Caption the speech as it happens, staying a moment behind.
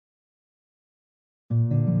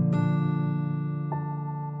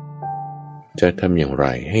จะทำอย่างไร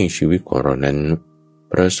ให้ชีวิตของเรานั้น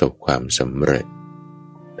ประสบความสำเร็จ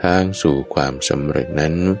ทางสู่ความสำเร็จ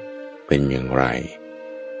นั้นเป็นอย่างไร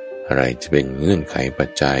อะไรจะเป็นเงื่อนไขปัจ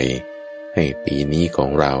จัยให้ปีนี้ของ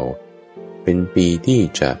เราเป็นปีที่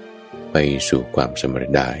จะไปสู่ความสำเร็จ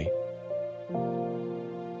ได้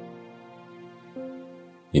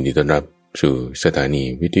ยินดีต้อนรับสู่สถานี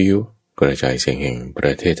วิทยุกระจายเสียงแห่งปร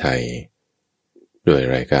ะเทศไทยด้วย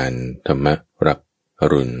รายการธรรมรับอ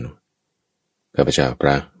รุณข้าพเจ้าพร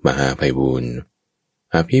ะมหาไพบูลย์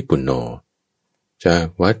อาภิปุณโญจาก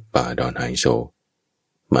วัดป่าดอนไหโศก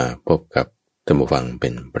มาพบกับท่านผู้ฟังเป็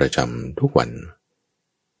นประจำทุกวัน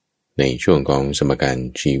ในช่วงของสมการ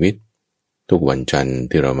ชีวิตทุกวันจันทร์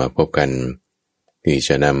ที่เรามาพบกันที่จ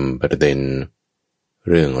ะนำประเด็น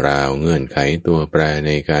เรื่องราวเงื่อนไขตัวแปรใ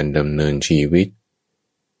นการดำเนินชีวิต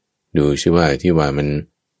ดูซิว่าที่ว่ามัน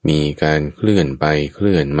มีการเคลื่อนไปเค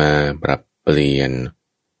ลื่อนมาปรับเปลี่ยน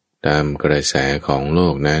ตามกระแสของโล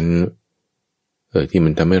กนั้นที่มั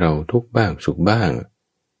นทำให้เราทุกข์บ้างสุขบ้าง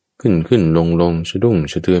ขึ้นลงสะดุ้ง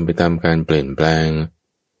สะเทือนไปตามการเปลี่ยนแปลง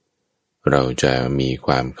เราจะมีค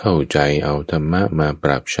วามเข้าใจเอาธรรมะมาป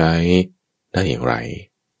รับใช้ได้อย่างไร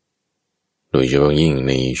โดยเฉพาะยิ่งใ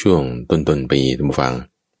นช่วงต้นปีท่านผู้ฟัง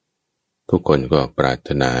ทุกคนก็ปรารถ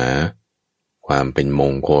นาความเป็นม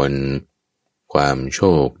งคลความโช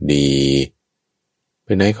คดีไป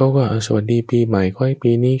ไหนเขาก็สวัสดีปีใหม่ขอให้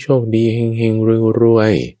ปีนี้โชคดีเฮงๆรว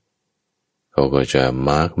ยๆเขาก็จะม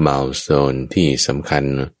าร์คมัลสโตนที่สำคัญ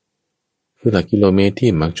คือหลักกิโลเมตร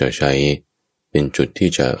ที่มักจะใช้เป็นจุดที่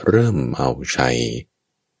จะเริ่มเอาชัย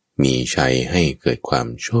มีชัยให้เกิดความ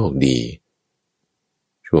โชคดี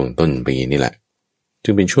ช่วงต้นปีนี่แหละจึ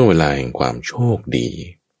งเป็นช่วงเวลาแห่งความโชคดี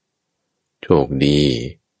โชคดี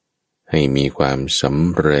ให้มีความส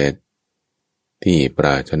ำเร็จที่ปร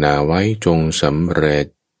ารถนาไว้จงสำเร็จ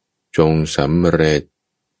จงสำเร็จ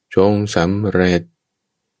จงสำเร็จ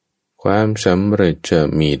ความสำเร็จจะ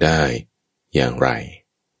มีได้อย่างไร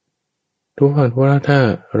ทุกคนว่าถ้า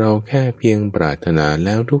เราแค่เพียงปรารถนาแ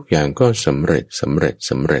ล้วทุกอย่างก็สำเร็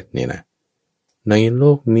จเนี่ยนะในโล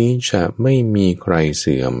กนี้จะไม่มีใครเ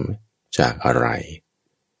สื่อมจากอะไร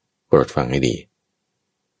โปรดฟังให้ดี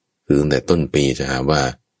คือตั้งแต่ต้นปีจะหาว่า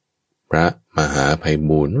พระมหาไพ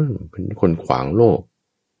บูลย์เป็นคนขวางโลก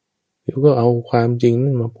แล้วก็เอาความจริง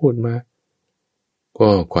นั้นมาพูดมาก็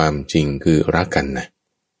ความจริงคือรักกันนะ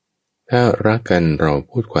ถ้ารักกันเรา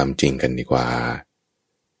พูดความจริงกันดีกว่า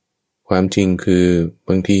ความจริงคือบ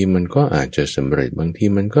างทีมันก็อาจจะสำเร็จบางที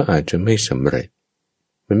มันก็อาจจะไม่สำเร็จ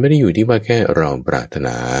มันไม่ได้อยู่ที่ว่าแค่เราปรารถน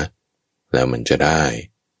าแล้วมันจะได้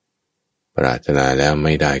ปรารถนาแล้วไ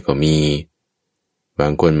ม่ได้ก็มีบา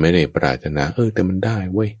งคนไม่ได้ปรารถนาแต่มันได้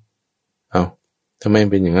เว้ยเอาทำไม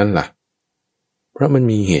เป็นอย่างนั้นล่ะเพราะมัน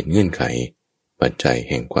มีเหตุเงื่อนไขปัจจัย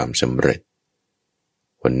แห่งความสำเร็จ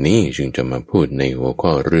วันนี้จึงจะมาพูดในหัวข้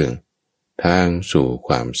อเรื่องทางสู่ค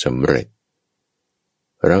วามสำเร็จ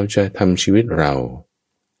เราจะทำชีวิตเรา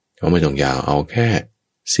เอาไม่ต้องยาวเอาแค่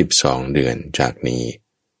12 เดือนจากนี้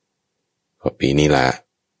ก็ปีนี้ละ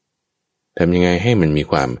ทำยังไงให้มันมี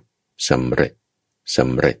ความสำเร็จ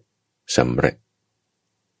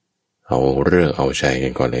เอาเรื่องเอาใจกั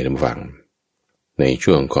นก่อนเลยท่านผู้ฟังใน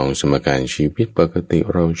ช่วงของสมการชีวิตปกติ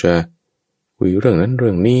เราจะคุยเรื่องนั้นเ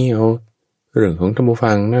รื่องนี้เอาเรื่องของท่านผู้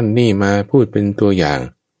ฟังนั่นนี่มาพูดเป็นตัวอย่าง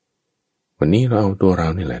วันนี้เราเอาตัวเรา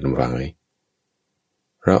นี่แหละท่านผู้ฟังเลย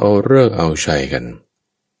เราเอาเรื่องเอาใจกัน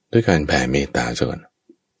ด้วยการแผ่เมตตาซะก่อน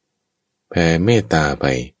แผ่เมตตาไป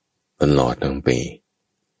ตลอดทั้งปี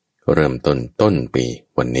เริ่มต้นปี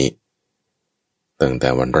วันนี้ตั้งแต่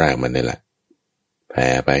วันแรกมันนี่แหละแผ่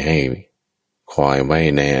ไปให้คอยไว้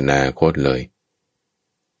ในอนาคตเลย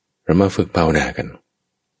เรามาฝึกภาวนากัน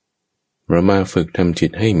เรามาฝึกทำจิ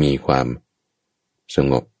ตให้มีความส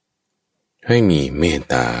งบให้มีเมต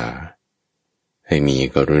ตาให้มี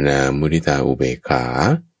กรุณามุทิตาอุเบกขา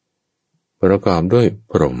ประกอบด้วย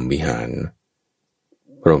พรหมวิหาร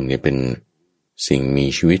พรหมเนี่ยเป็นสิ่งมี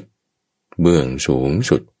ชีวิตเบื้องสูง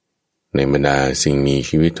สุดในบรรดาสิ่งมี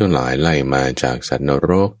ชีวิตทั้งหลายไล่มาจากสัตว์น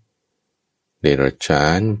รกเดรัจฉา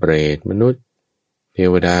นเปรตมนุษย์เท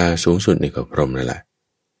วดาสูงสุดนี่ก็พรหมนั่นแหละ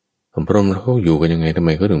พรหมเขาอยู่กันยังไงทำไม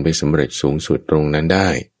เขาถึงไปสำเร็จสูงสุดตรงนั้นได้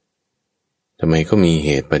ทำไมเขามีเห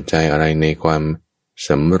ตุปัจจัยอะไรในความ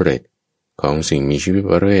สำเร็จของสิ่งมีชีวิต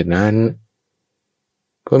ประเภทนั้น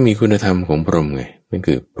ก็มีคุณธรรมของพรหมไงนั่น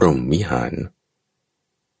คือพรหมวิหาร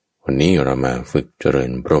วันนี้เรามาฝึกเจริ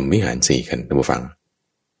ญพรหมวิหาร4กันท่านผู้ฟัง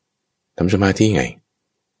ทำสมาธิไง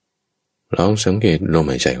ลองสังเกตลม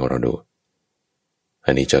หายใจของเราดูอั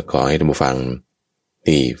นนี้จะขอให้ท่านผู้ฟัง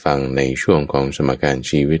ที่ฟังในช่วงของสมการ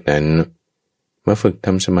ชีวิตนั้นมาฝึกท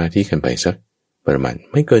ำสมาธิกันไปสักประมาณ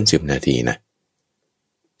ไม่เกิน10 นาทีนะ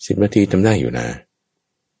 10 นาทีทำได้อยู่นะ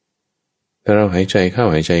ถ้าเราหายใจเข้า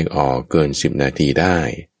หายใจออกเกิน10 นาทีได้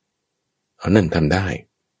เอานั่นทำได้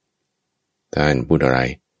ท่านพูดอะไร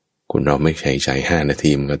คุณเราไม่ใช้ใจ5 นาที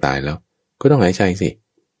มันก็ตายแล้วก็ต้องหายใจสิ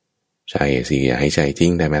ใช่สิหายใจทิ้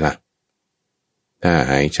งได้ไหมล่ะถ้า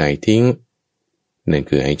หายใจทิ้งนั่น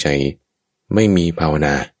คือหายใจไม่มีภาวน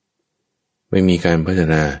าไม่มีการพัฒ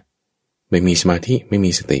นาไม่มีสมาธิไม่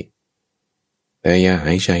มีสติแต่อย่าห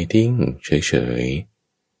ายใจทิ้งเฉย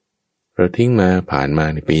ๆเราทิ้งมาผ่านมา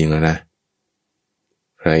ในปีนึงแล้วนะ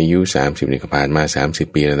ใครอายุ30นี่ก็ผ่านมา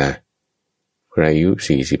30 ปีแล้วนะใครอายุ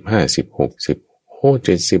40 50 60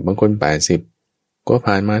 70บางคน80ก็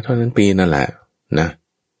ผ่านมาเท่านั้นปีนั่นแหละนะ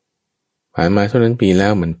ผ่านมาเท่านั้นปีแล้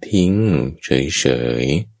วมันทิ้งเฉย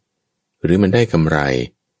ๆหรือมันได้กำไร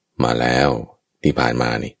มาแล้วที่ผ่านมา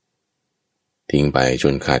นี่ทิ้งไปจ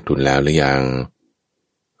นขาดทุนแล้วหรือยัง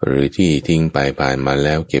หรือที่ทิ้งไปผ่านมาแ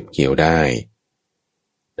ล้วเก็บเกี่ยวได้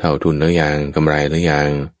เท่าทุนหรือยังกำไรหรือยัง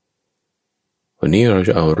วันนี้เราจ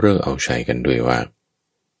ะเอาเรื่องเอาชัยกันด้วยว่า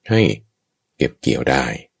ให้เก็บเกี่ยวได้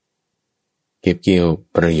เก็บเกี่ยว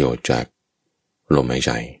ประโยชน์จากลมหายใ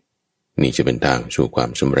จนี่จะเป็นทางสู่ความ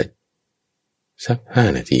สำเร็จสัก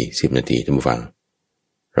5 นาที10 นาทีท่านผู้ฟัง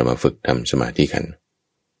เรามาฝึกทำสมาธิกัน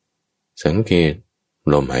สังเกต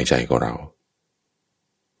ลมหายใจของเรา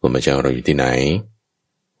ลมหายใจเราอยู่ที่ไหน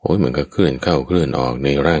เหมือนกับเคลื่อนเข้าเคลื่อนออกใน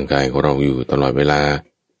ร่างกายของเราอยู่ตลอดเวลา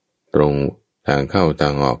ตรงทางเข้าทา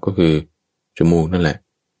งออกก็คือจมูกนั่นแหละ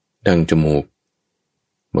ดั้งจมูก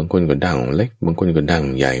บางคนก็ดั้งเล็กบางคนก็ดั้ง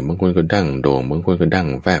ใหญ่บางคนก็ดั้งโด่งบางคนก็ดั้ง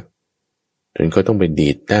แฟบจนเขาต้องไปดี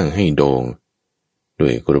ดดั้งให้โด่งด้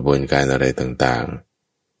วยกระบวนการอะไรต่าง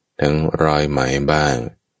ๆทั้งรอยไหมบ้าง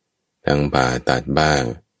ทั้งผ่าตัดบ้าง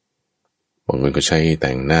บางคนก็ใช้แ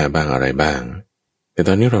ต่งหน้าบ้างอะไรบ้างแต่ต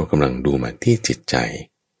อนนี้เรากำลังดูมาที่จิตใจ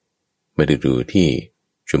ไม่ได้ดูที่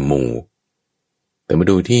จมูกแต่มา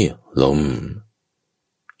ดูที่ลม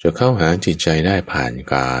จะเข้าหาจิตใจได้ผ่าน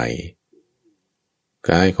กา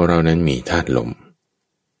ยของเรานั้นมีธาตุลม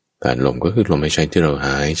ธาตุลมก็คือลมหายใจที่เราห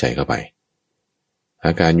ายใจเข้าไปอ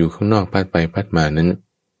ากาศอยู่ข้างนอกพัดไปพัดมานั้น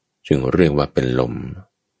จึงเรียกว่าเป็นลม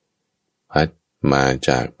พัดมาจ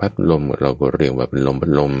ากพัดลมเราก็เรียกว่าเป็นลมพั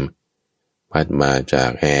ดลมพัดมาจา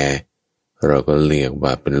กแอร์เราก็เรียกว่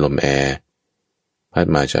าเป็นลมแอร์พัด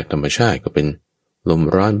มาจากธรรมชาติก็เป็นลม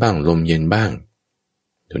ร้อนบ้างลมเย็นบ้าง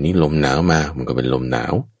เดี๋ยวนี้ลมหนาวมามันก็เป็นลมหนา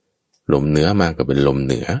วลมเหนือมาก็เป็นลมเ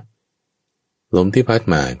หนือลมที่พัด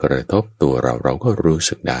มากระทบตัวเราก็รู้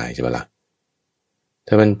สึกได้ใช่ไหมล่ะ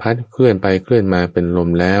ถ้ามันพัดเคลื่อนไปเคลื่อนมาเป็นลม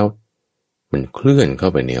แล้วมันเคลื่อนเข้า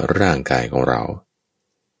ไปในร่างกายของเรา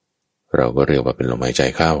ก็เรียกว่าเป็นลมหายใจ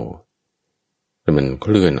เข้าถ้ามันเค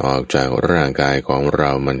ลื่อนออกจากร่างกายของเร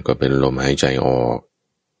ามันก็เป็นลมหายใจออก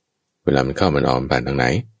เวลามันเข้ามันออกผ่านทางไหน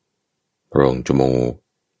โพรงจมูก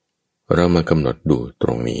เรามากำหนดดูต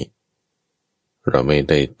รงนี้เราไม่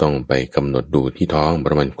ได้ต้องไปกำหนดดูที่ท้องเพ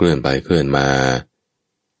ราะมันเคลื่อนไปเคลื่อนมา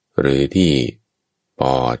หรือที่ป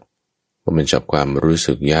อดเพราะมันจับความรู้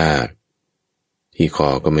สึกยากที่คอ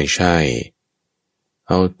ก็ไม่ใช่เ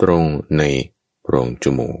อาตรงในโพรงจ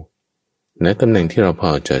มูกณตำแหน่งที่เราพ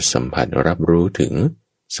อจะสัมผัสรับรู้ถึง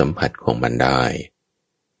สัมผัสของมันได้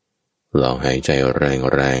ลองหายใจ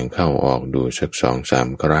แรงๆเข้าออกดูสัก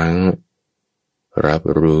2-3 ครั้งรับ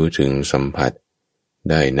รู้ถึงสัมผัส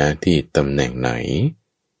ได้หน้าที่ตำแหน่งไหน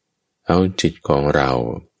เอาจิตของเรา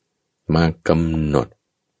มากำหนด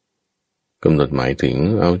หมายถึง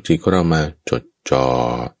เอาจิตของเรามาจดจ่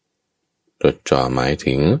อหมาย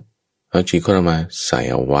ถึงเอาจิตของเรามาใส่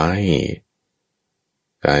เอาไว้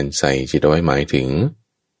การใส่จิตเอาไว้หมายถึง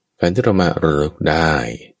การที่เรามาระลึกไ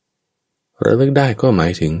ด้ก็หมา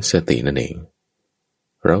ยถึงสตินั่นเอง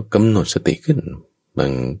เรากำหนดสติขึ้นบา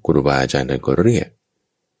งครูบาอาจารย์ท่านก็เรียก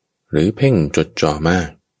หรือเพ่งจดจ่อมาก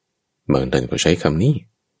บางท่านก็ใช้คำนี้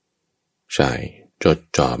ใช่จด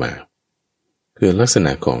จ่อมาคือลักษณ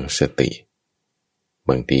ะของสติ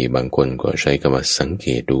บางทีบางคนก็ใช้คำว่าสังเก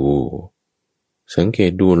ต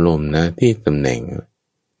ดูลมนะที่ตำแหน่ง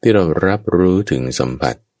ที่เรารับรู้ถึงสัม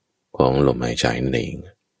ผัสของลมหายใจนั่นเอง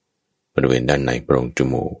บริเวณด้านในโพรงจ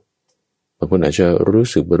มูกบางคนอาจจะรู้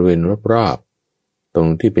สึกบริเวณรอบๆตรง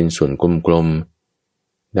ที่เป็นส่วนกลม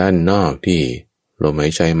ๆด้านนอกที่ลมหา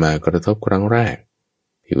ยใจมากระทบครั้งแรก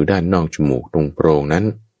ผิวด้านนอกจมูกตรงโพรงนั้น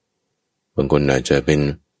บางคนอาจจะเป็น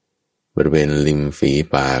บริเวณริมฝี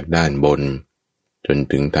ปากด้านบนจน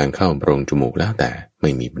ถึงทางเข้าโพรงจมูกแล้วแต่ไม่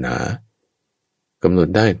มีปัญหากำหนด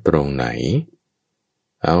ได้ตรงไหน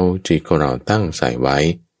เอาจิตของเราตั้งใส่ไว้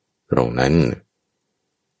ตรงนั้น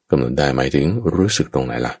กำหนดได้หมายถึงรู้สึกตรงไ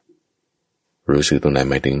หนล่ะรู้สึกตรงไหน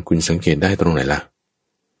หมายถึงคุณสังเกตได้ตรงไหนล่ะ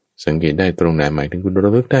สังเกตได้ตรงไหนหมายถึงคุณร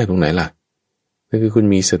ะลึกได้ตรงไหนล่ะนั่นคือคุณ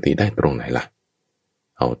มีสติได้ตรงไหนล่ะ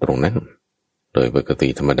เอ เอาตรงนั้นโดยปกติ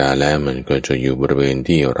ธรรมดาแล้วมันก็จะอยู่บริเวณ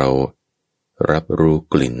ที่เรารับรู้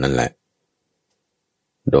กลิ่นนั่นแหละ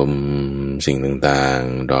ดมสิ่งต่าง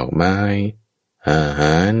ๆดอกไม้อาห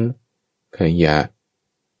ารขยะ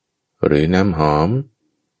หรือน้ำหอม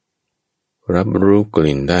รับรู้ก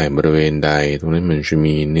ลิ่นได้บริเวณใดตรงนั้นมันจะ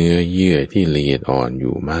มีเนื้อเยื่อที่ละเอียดอ่อนอ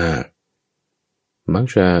ยู่มากมัก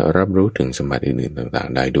จะรับรู้ถึงสัมผัสอื่นๆต่าง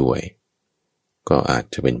ๆได้ด้วยก็อาจ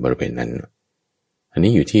จะเป็นบริเวณนั้นอัน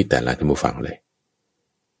นี้อยู่ที่แต่ละท่านผู้ฟังเลย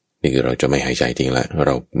นี่คือเราจะไม่หายใจทิ้งละเร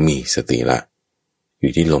ามีสติละอ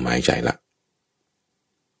ยู่ที่ลมหายใจละ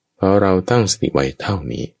พอเราตั้งสติไว้เท่า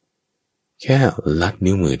นี้แค่ลัด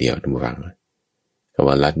นิ้วมือเดียวท่านผู้ฟังคำ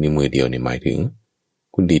ว่าลัดนิ้วมือเดียวเนี่ยหมายถึง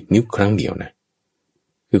คุณดีดนิ้วครั้งเดียวนะ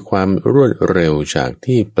คือความรวดเร็วจาก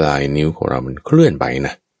ที่ปลายนิ้วของเรามันเคลื่อนไปน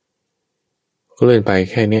ะเคลื่อนไป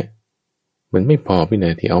แค่เนี้ยมันไม่พอวิน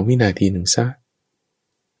าทีเอาวินาทีหนึ่งซะ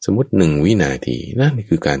สมมติ1 วินาทีนั่น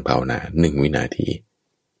คือการภาวนา1 วินาที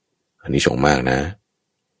อันนี้ส่งมากนะ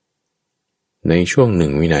ในช่วง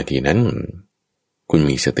1 วินาทีนั้นคุณ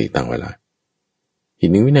มีสติตั้งเวลาอีก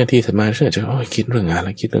1 วินาทีถัดมาเชื่อจะคิดเรื่องงานล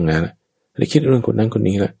ะคิดเรื่องงานละหรือคิดเรื่องคนนั้นคน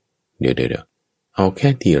นี้ละเดี๋ยวเอาแค่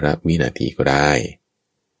ทีละวินาทีก็ได้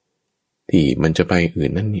ที่มันจะไปอื่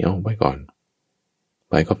นนั่นนี่เอาไว้ก่อน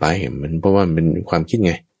ไปก็ไปมันเพราะว่ามันเป็นความคิดไ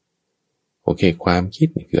งโอเคความคิด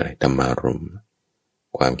นี่คืออะไรธรรมารมณ์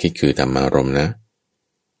ความคิดคือธรรมารมณ์นะ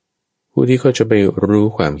ผู้ที่เขาจะไปรู้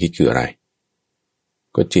ความคิดคืออะไร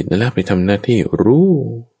ก็จิตนั่นแหละไปทำหน้าที่รู้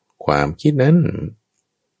ความคิดนั้น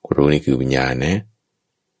รู้นี่คือวิญญาณนะ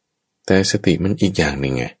แต่สติมันอีกอย่างห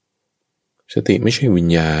นึ่งไงสติไม่ใช่วิญ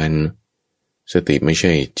ญาณสติไม่ใ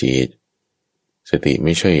ช่จิตสติไ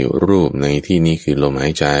ม่ใช่รูปในที่นี้คือลมหา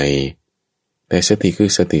ยใจแต่สติคือ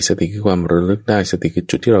สติคือความระลึกได้สติคือ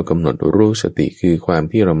จุดที่เรากำหนดรู้สติคือความ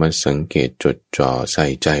ที่เรามาสังเกตจดจ่อใส่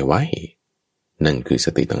ใจไว้นั่นคือส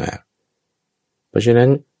ติต่างหากเพราะฉะนั้น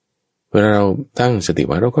เวลาเราตั้งสติไ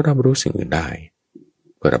ว้เราก็รับรู้สิ่งอื่นได้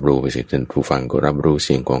ก็รับรู้ไปสิท่านผู้ฟังก็รับรู้เ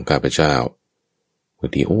สียงของข้าพเจ้าบาง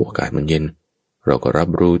ทีอากาศมันเย็นเราก็รับ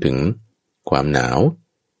รู้ถึงความหนาว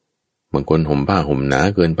บางคนห่มผ้าห่มหนา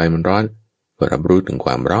เกินไปมันร้อนก็รับรู้ถึงค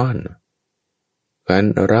วามร้อนการ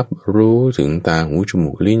รับรู้ถึงตาหูจ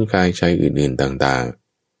มูกลิ้นกายใจอื่นๆต่าง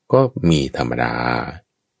ๆก็มีธรรมดา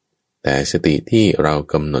แต่สติที่เรา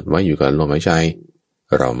กำหนดไว้อยู่กับลมหายใจ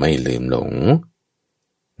เราไม่ลืมหลง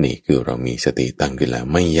นี่คือเรามีสติตั้งขึ้นแล้ว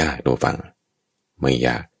ไม่ยากตัวฟังไม่ย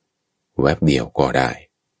ากแวบเดียวก็ได้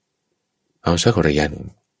เอาสักระยะหนึ่ง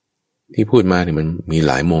ที่พูดมาเนี่ยมันมีห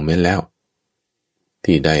ลายโมเมนต์แล้ว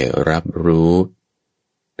ที่ได้รับรู้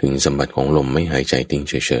ถึงสมบัติของลมไม่หายใจทิ้ง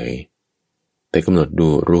เฉยๆแต่กำหนดดู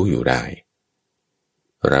รู้อยู่ได้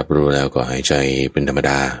รับรู้แล้วก็หายใจเป็นธรรม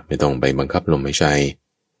ดาไม่ต้องไปบังคับลมหายใจ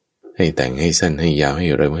ให้แต่งให้สั้นให้ยาวให้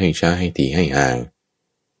เร็วให้ช้าให้ถี่ให้ห่าง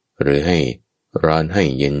หรือให้ร้อนให้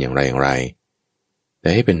เย็นอย่างไรแต่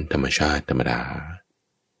ให้เป็นธรรมชาติธรรมดา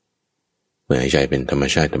เมื่อหายใจเป็นธรรม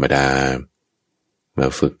ชาติธรรมดามา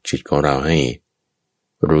ฝึกจิตของเราให้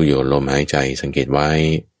รู้อยู่ลมหายใจสังเกตไว้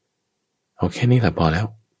เอาแค่นี้แหละพอแล้ว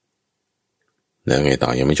ไงต่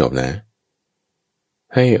อยังไม่จบนะ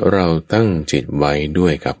ให้เราตั้งจิตไว้ด้ว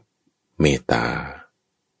ยกับเมตตา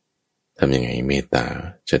ทำยังไงเมตตา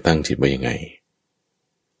จะตั้งจิตไว้ยังไง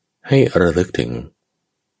ให้ระลึกถึง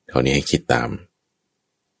คราวนี้ให้คิดต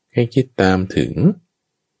ามถึง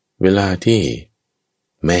เวลาที่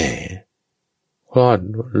แม่คลอด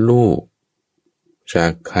ลูกจา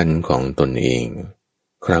กครรภ์ของตนเอง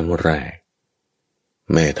ครั้งแรก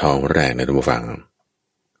แม่ท้องแรกนะท่านผู้ฟัง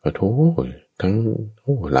โอ้โหทั้ง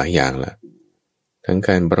หลายอย่างละทั้งก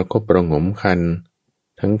ารประคบประหงมครรภ์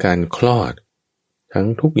ทั้งการคลอดทั้ง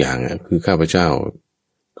ทุกอย่างคือข้าพเจ้า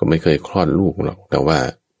ก็ไม่เคยคลอดลูกหรอกแต่ว่า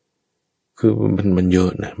คือมันเยอะ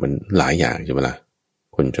นะมันหลายอย่างใช่ไหมล่ะ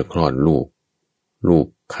คนจะคลอดลูก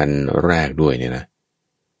ครรภ์แรกด้วยเนี่ยนะ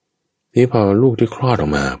ที่พอลูกที่คลอดออ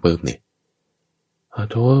กมาปุ๊บเนี่ย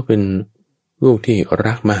โธ่เป็นลูกที่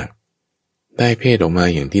รักมากได้เพศออกมา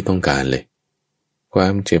อย่างที่ต้องการเลยควา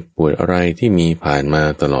มเจ็บปวดอะไรที่มีผ่านมา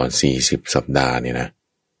ตลอด40 สัปดาห์เนี่ยนะ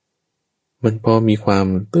มันพอมีความ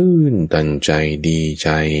ตื้นตันใจดีใจ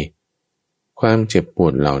ความเจ็บปว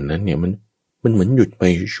ดเหล่านั้นเนี่ยมันเหมือนหยุดไป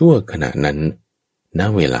ชั่วขณะนั้นณ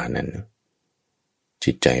เวลานั้น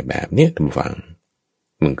จิตใจแบบเนี้ยท่านผู้ฟัง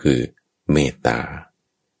มันคือเมตตา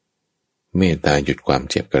หยุดความ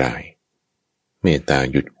เจ็บก็ได้เมตตา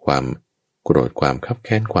หยุดความโกรธความคับแ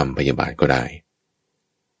ค้นความพยาบาทก็ได้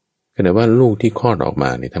ขณะว่าลูกที่คลอดออกมา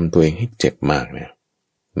เนี่ยทำตัวเองให้เจ็บมากเนี่ย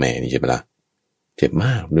แม่นี่ใช่ไหมล่ะเจ็บม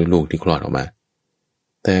ากด้วยลูกที่คลอดออกมา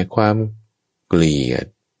แต่ความเกลียด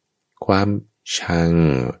ความชัง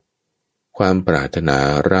ความปรารถนา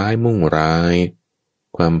ร้ายมุ่งร้าย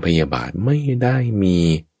ความพยาบาทไม่ได้มี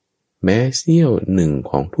แม้เสี้ยวหนึ่ง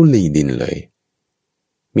ของธุลีดินเลย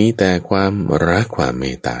มีแต่ความรักความเม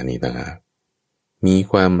ตตานี้ต่างหากมี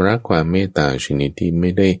ความรักความเมตตาชนิดที่ไ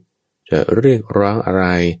ม่ได้จะเรียกร้องอะไร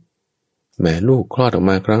แม่ลูกคลอดออก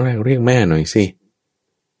มาครั้งแรกเรียกแม่หน่อยสิ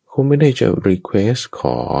คงไม่ได้จะรีเควสข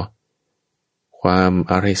อความ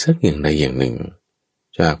อะไรสักอย่างใดอย่างหนึ่ง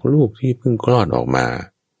จากลูกที่เพิ่งคลอดออกมา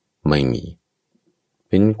ไม่มี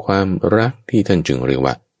เป็นความรักที่ท่านจึงเรียก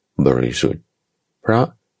ว่าบริสุทธิ์เพราะ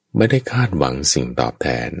ไม่ได้คาดหวังสิ่งตอบแท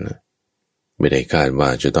นไม่ได้คาดว่า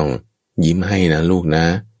จะต้องยิ้มให้นะลูกนะ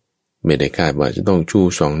ไม่ได้คาดว่าจะต้องชู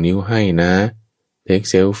2 นิ้วให้นะเทค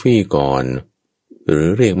เซลฟี่ก่อนหรือ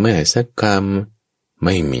เรียกแม่สักคำไ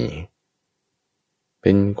ม่มีเ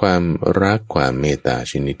ป็นความรักความเมตตา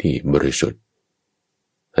ชนิดที่บริสุทธิ์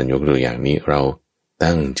ท่านยกตัวอย่างนี้เรา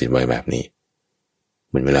ตั้งจิตไว้แบบนี้เ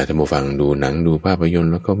หมือนเวลาท่านผู้ฟังดูหนังดูภาพยนต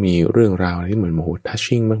ร์แล้วก็มีเรื่องราวที่เหมือนโอ้โหทัช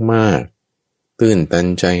ชิ่งมากๆตื่นตัน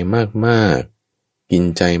ใจมากๆกิน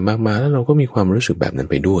ใจมากๆแล้วเราก็มีความรู้สึกแบบนั้น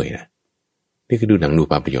ไปด้วยนะนี่คือดูหนังดู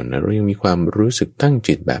ภาพยนตร์นะเรายังมีความรู้สึกตั้ง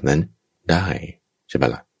จิตแบบนั้นได้ใช่ปะ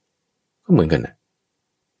ล่ะก็เหมือนกันนะ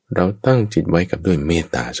เราตั้งจิตไว้กับด้วยเมต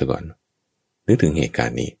ตาซะก่อนนึกถึงเหตุการ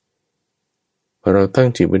ณ์นี้พอเราตั้ง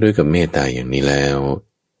จิตไว้ด้วยกับเมตตาอย่างนี้แล้ว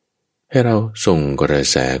ให้เราส่งกระ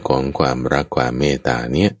แสของความรักความเมตตา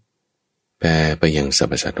เนี่ยแผ่ไปยังสรร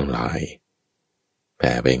พสัตว์ทั้งหลายแ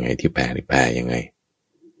ผ่ไปยังไงที่แผ่ยังไง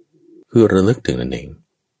คือระลึกถึงนั่นเอง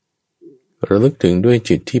ระลึกถึงด้วย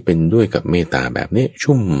จิตที่เป็นด้วยกับเมตตาแบบนี้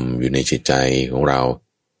ชุ่มอยู่ในจิตใจของเรา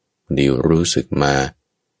ดีรู้สึกมา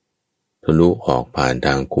ทะลุออกผ่านท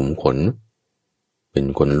างขุมขนเป็น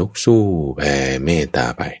คนลุกสู้แผ่เมตตา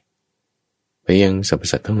ไปยังสรรพ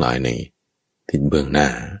สัตว์ทั้งหลายในทิศเบื้องหน้า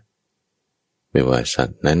ไม่ว่าสัต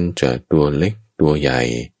ว์นั้นจะตัวเล็กตัวใหญ่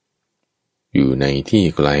อยู่ในที่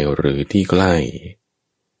ไกลหรือที่ใกล้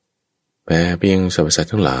แผ่ไปยังสรรพสัต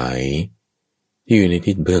ว์ทั้งหลายที่อยู่ใน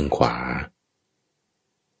ทิศเบื้องขวา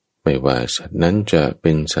ไม่ว่าสัตว์นั้นจะเ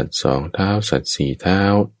ป็นสัตว์2 เท้าสัตว์4 เท้า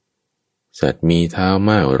สัตว์มีเท้า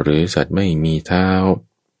มากหรือสัตว์ไม่มีเท้า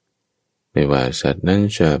ไม่ว่าสัตว์นั้น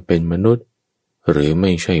จะเป็นมนุษย์หรือไ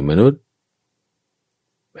ม่ใช่มนุษย์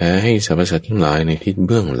แผ่ให้สรรพสัตว์ทั้งหลายในทิศเ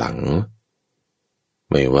บื้องหลัง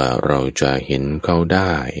ไม่ว่าเราจะเห็นเขาไ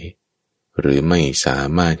ด้หรือไม่สา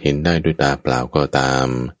มารถเห็นได้ด้วยตาเปล่าก็ตาม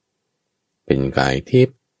เป็นกายทิพ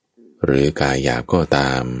ย์หรือกายหยาบก็ต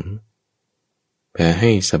ามแผ่ใ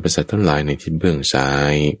ห้สรรพสัตว์ทั้งหลายในทิศเบื้องซ้า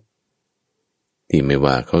ยที่ไม่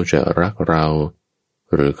ว่าเขาจะรักเรา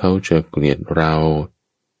หรือเขาจะเกลียดเรา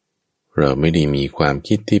ไม่ได้มีความ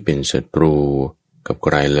คิดที่เป็นศัตรูกับใค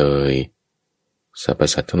รเลยสรรพ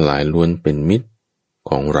สัตว์ทั้งหลายล้วนเป็นมิตร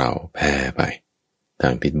ของเราแผ่ไปทา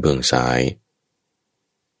งทิศเบื้องซ้าย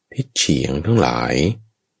ทิศเฉียงทั้งหลาย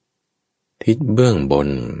ทิศเบื้องบน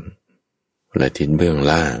และทิศเบื้อง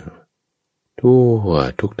ล่างทั่ว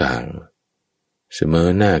ทุกทางเสมอ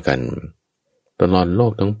หน้ากันตลอดโล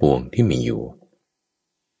กทั้งปวงที่มีอยู่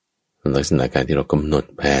ลักษณะการที่เรากำหนด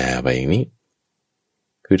แผ่ไปอย่างนี้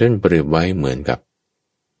คือท่านเปรียบไว้เหมือนกับ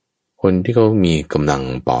คนที่เขามีกำลัง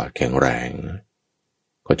ปอดแข็งแรง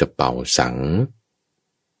ก็จะเป่าสัง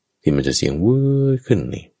ที่มันจะเสียงวืดขึ้น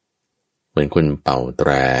นี่เหมือนคนเป่าแต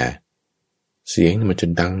รเสียงมันจะ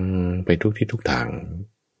ดังไปทุกที่ทุกทาง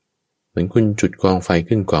เหมือนคุณจุดกองไฟ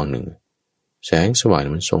ขึ้นกองหนึ่งแสงสว่าง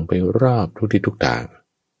มันส่งไปรอบทุกที่ทุกทาง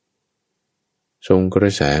ส่งกร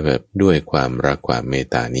ะแสแบบด้วยความรักความเมต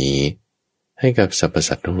ตานี้ให้กับสรรพ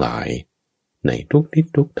สัตว์ทั้งหลายในทุกทิศ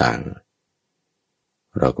ทุกทาง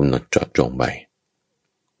เรากำหนดเจาะจงไป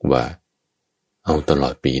ว่าเอาตลอ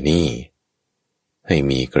ดปีนี้ให้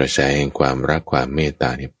มีกระแสแห่งความรักความเมตตา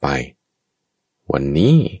นี้ไปวัน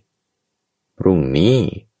นี้พรุ่งนี้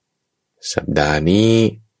สัปดาห์นี้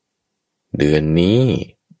เดือนนี้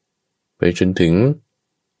ไปจนถึง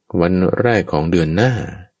วันแรกของเดือนหน้า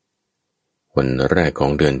วันแรกขอ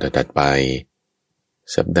งเดือนถัดไป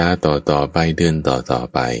สัปดาห์ต่อไปเดือนต่อ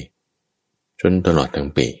ไปจนตลอดทั้ง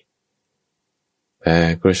ปีแผ่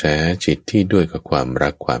กระแสจิตที่ด้วยกับความรั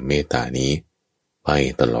กความเมตตานี้ไป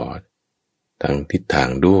ตลอดทั้งทิศทาง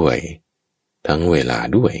ด้วยทั้งเวลา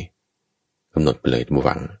ด้วยกำหนดไปเลยทุก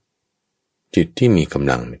ฝังจิตที่มีก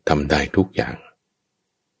ำลังทำได้ทุกอย่าง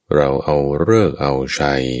เราเอาฤกษ์เอา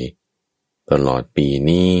ชัยตลอดปี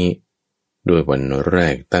นี้ด้วยวันแร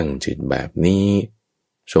กตั้งจิตแบบนี้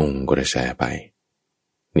ส่งกระแสไป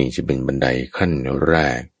นี่จะเป็นบันไดขั้นแร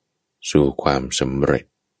กสู่ความสำเร็จ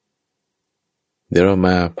เดี๋ยวเราม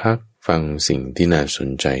าพักฟังสิ่งที่น่าสน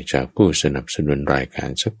ใจจากผู้สนับสนุนรายการ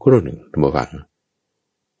สักครู่หนึ่งท่านผู้ฟัง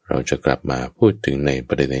เราจะกลับมาพูดถึงในป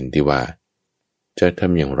ระเด็นที่ว่าจะท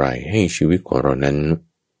ำอย่างไรให้ชีวิตของเรานั้น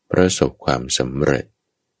ประสบความสำเร็จ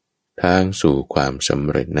ทางสู่ความสำ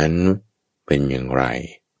เร็จนั้นเป็นอย่างไร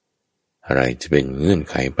อะไรจะเป็นเงื่อน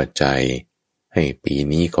ไขปัจจัยให้ปี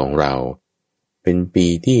นี้ของเราเป็นปี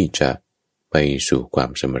ที่จะไปสู่ความ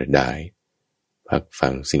สำเร็จได้พักฟั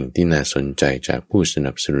งสิ่งที่น่าสนใจจากผู้ส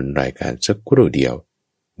นับสนุนรายการสักครู่เดียว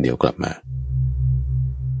เดี๋ยวกลับมา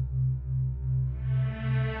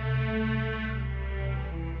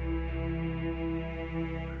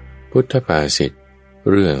พุทธภาษิต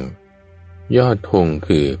เรื่องยอดธง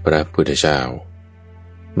คือพระพุทธเจ้า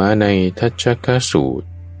มาในทัชฌกสูตร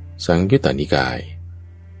สังยุตตนิกาย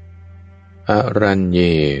อรัญเย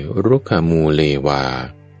รุขมูเลวา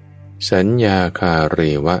สัญญาคาเร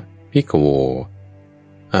วะภิกขโว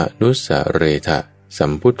อนุสเรทะสั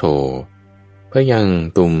มพุทโธพยัง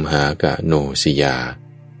ตุมหากะโนสิยา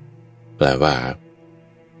แปลว่า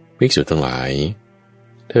ภิกษุทั้งหลาย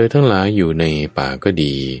เธอทั้งหลายอยู่ในป่าก็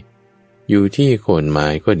ดีอยู่ที่โคนไม้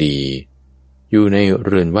ก็ดีอยู่ในเ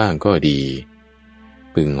รือนว่างก็ดี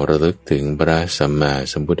พึงระลึกถึงพระสัมมา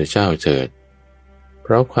สัมพุทธเจ้าเถิดเพ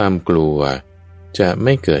ราะความกลัวจะไ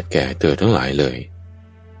ม่เกิดแก่เธอทั้งหลายเลย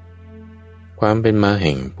ความเป็นมาแ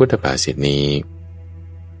ห่งพุทธภาษิตนี้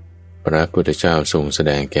พระพุทธเจ้าทรงแส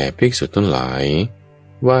ดงแก่ภิกษุทั้งหลาย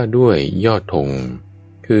ว่าด้วยยอดธง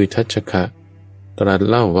คือทัชฌะตรัส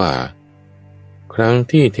เล่าว่าครั้ง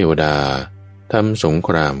ที่เทวดาทำสงค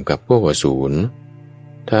รามกับพวกอสูร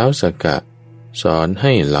ท้าวสักกะสอนใ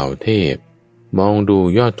ห้เหล่าเทพมองดู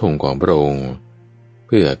ยอดธงของพระองค์เ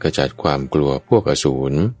พื่อกระจัดความกลัวพวกอสู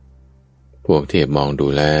รพวกเทพมองดู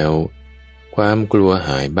แล้วความกลัวห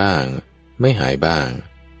ายบ้างไม่หายบ้าง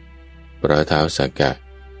พระท้าวสักกะ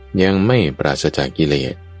ยังไม่ปราศจากกิเล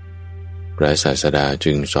สพระศาสดา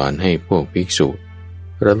จึงสอนให้พวกภิกษุ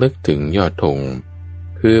ระลึกถึงยอดธง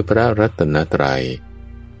คือพระรัตนตรัย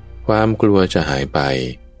ความกลัวจะหายไป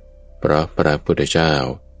เพราะพระพุทธเจ้า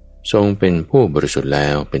ทรงเป็นผู้บริสุทธิ์แล้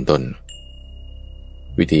วเป็นต้น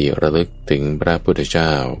วิธีระลึกถึงพระพุทธเจ้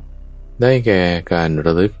าได้แก่การร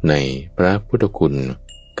ะลึกในพระพุทธคุณ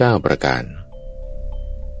9ประการ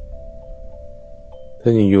ท่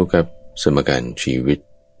านยังอยู่กับสมการชีวิต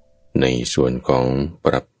ในส่วนของป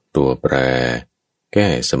รับตัวแปรแก้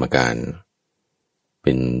สมการเ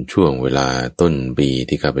ป็นช่วงเวลาต้นปี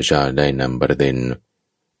ที่ข้าพเจ้าได้นำประเด็น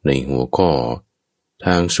ในหัวข้อท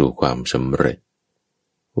างสู่ความสำเร็จ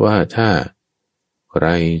ว่าถ้าใคร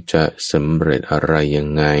จะสำเร็จอะไรยัง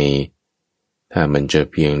ไงถ้ามันจะ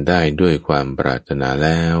เพียงได้ด้วยความปรารถนาแ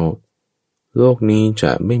ล้วโลกนี้จ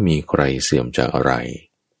ะไม่มีใครเสื่อมจากอะไร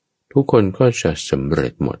ทุกคนก็จะสำเร็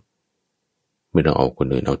จหมดไม่ต้องเอาคน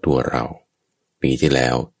อื่นเอาตัวเราปีที่แล้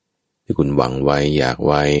วที่คุณหวังไว้อยาก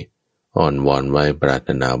ไว้อ้อนวอนไว้ปรารถ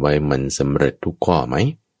นาไว้มันสำเร็จทุกข้อไหม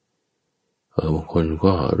บางคน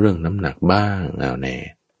ก็เรื่องน้ำหนักบ้างเอาแน่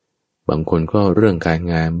บางคนก็เรื่องการ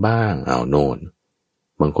งานบ้างเอาโน่น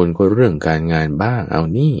บางคนก็เรื่องการงานบ้างเอา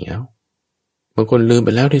นี่เอาบางคนลืมไป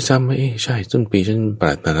แล้วด้วยซ้ำว่าใช่ต้นปีฉันปร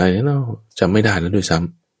ารถนาอะไรเนาะจำไม่ได้แล้วด้วยซ้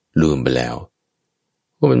ำลืมไปแล้ว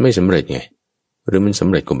ว่ามันไม่สำเร็จไงหรือมันสำ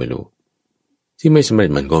เร็จก็ไม่รู้ที่ไม่สำเร็จ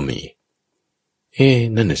มันก็มี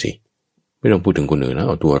นั่นน่ะสิไม่ต้องพูดถึงคนอื่นนะเ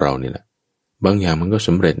อาตัวเรานี่แหละบางอย่างมันก็ส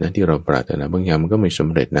ำเร็จนะที่เราปรารถนาบางอย่างมันก็ไม่ส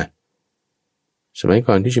ำเร็จนะสมัย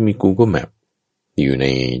ก่อนที่จะมี Google Map อยู่ใน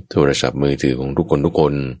โทรศัพท์มือถือของทุกค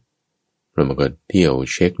นแล้วมันก็เที่ยว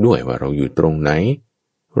เช็คด้วยว่าเราอยู่ตรงไหน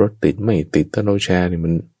รถติดไม่ติดถ้าเราแชร์นี่มั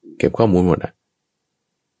นเก็บข้อมูลหมดอะ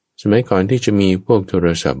สมัยก่อนที่จะมีพวกโทร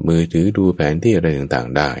ศัพท์มือถือดูแผนที่อะไรต่าง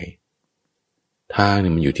ๆได้ทาง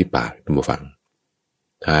นี่มันอยู่ที่ปากท่านผู้ฟัง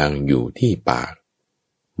ทางอยู่ที่ปาก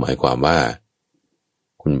หมายความว่า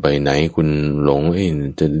คุณไปไหนคุณหลง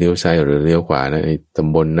จะเลี้ยวซ้ายหรือเลี้ยวขวานะต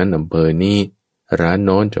ำบลนั้นอำเภอนี้ร้านโ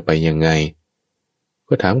น้นจะไปยังไง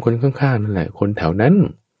ก็ถามคนข้างๆนั่นแหละคนแถวนั้น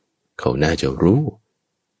เขาน่าจะรู้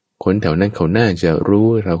คนแถวนั้นเขาน่าจะรู้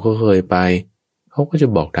เราก็เคยไปเขาก็จะ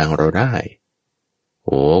บอกทางเราได้โ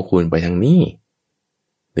อ้คุณไปทางนี้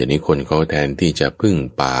เดี๋ยวนี้คนเขาแทนที่จะพึ่ง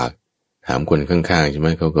ปากถามคนข้างๆใช่ไหม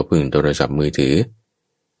เขาก็พึ่งโทรศัพท์มือถือ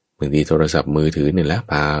บางทีโทรศัพท์มือถือนี่แหละ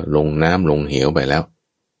พาลงน้ำลงเหวไปแล้ว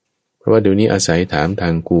เพราะว่าเดี๋ยวนี้อาศัยถามทา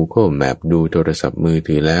ง Google Map ดูโทรศัพท์มือ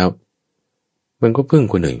ถือแล้วมันก็พึ่ง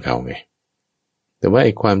คนอื่นเขาไงแต่ว่าไ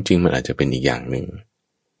อ้ความจริงมันอาจจะเป็นอีกอย่างหนึ่ง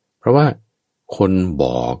เพราะว่าคนบ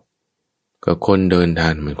อกกับคนเดินทา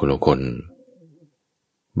งมันคนละคน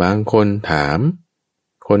บางคนถาม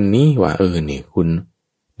คนนี้ว่านี่คุณ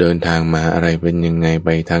เดินทางมาอะไรเป็นยังไงไป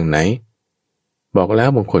ทางไหนบอกแล้ว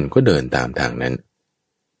บางคนก็เดินตามทางนั้น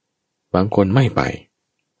บางคนไม่ไป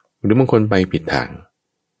หรือบางคนไปผิดทาง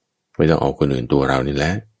ไม่ต้องเอาคนอื่นตัวเรานี่แหล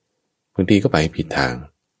ะบางทีก็ไปผิดทาง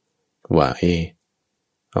ว่า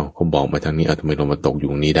เขาบอกมาทางนี้ทำไมเรามาตกอยู่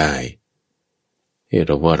นี้ได้เ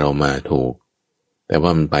ราว่าเรามาถูกแ แต่ว่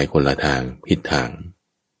ามันไปคนละทางผิดทาง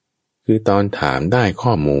คือตอนถามได้ข้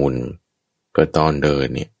อมูลกับตอนเดิน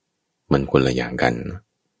เนี่ยมันคนละอย่างกัน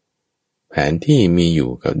แผนที่มีอยู่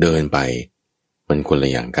กับเดินไปมันคนละ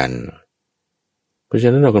อย่างกันเพราะฉะ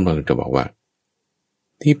นั้นเรากำลังจะบอกว่า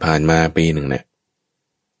ที่ผ่านมาปีหนึ่งเนี่ย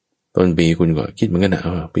ต้นปีคุณก็คิดเหมือนกันนะ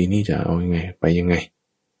ปีนี้จะเอายังไงไปยังไง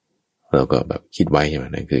เราก็แบบคิดไว้ใช่ไหม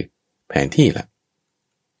นั่นคือแผนที่ละ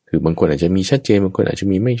คือบางคนอาจจะมีชัดเจนบางคนอาจจะ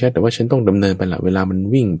มีไม่ชัดแต่ว่าฉันต้องดำเนินไปละเวลามัน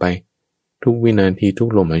วิ่งไปทุกวินาทีทุก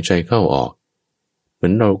ลมหายใจเข้าออกเหมื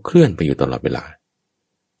อนเราเคลื่อนไปอยู่ตลอดเวลา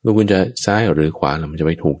ลูกคุณจะซ้ายหรือขวาแล้วมันจะไ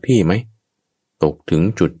ปถูกที่ไหมตกถึง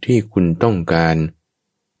จุดที่คุณต้องการ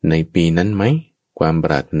ในปีนั้นไหมความป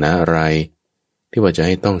รารถนาอะไรที่ว่าจะใ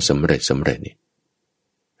ห้ต้องสำเร็จนี่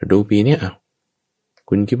ดูปีนี้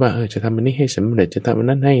คุณคิดว่าจะทำอันนี้ให้สำเร็จจะทำอัน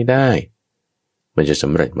นั้นให้ได้มันจะส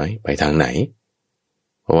ำเร็จไหมไปทางไหน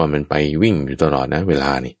เพราะว่ามันไปวิ่งอยู่ตลอดนะเวล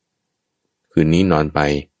านี่คืนนี้นอนไป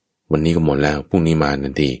วันนี้ก็หมดแล้วพรุ่งนี้มาทั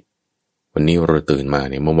นทีวันนี้เราตื่นมา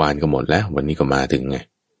เนี่ยเมื่อวานก็หมดแล้ววันนี้ก็มาถึงไง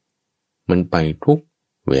มันไปทุก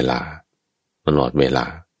เวลาตลอดเวลา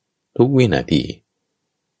ทุกวินาที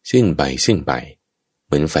สิ้นไปเห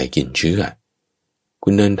มือนไฟกินเชื้อคุ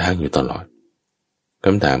ณเดินทางอยู่ตลอดค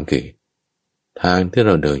ำถามคือทางที่เ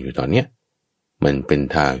ราเดินอยู่ตอนเนี้ยมันเป็น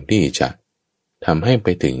ทางที่จะทำให้ไป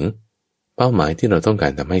ถึงเป้าหมายที่เราต้องกา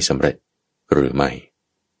รทำให้สำเร็จหรือไม่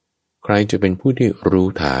ใครจะเป็นผู้ที่รู้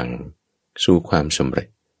ทางสู่ความสำเร็จ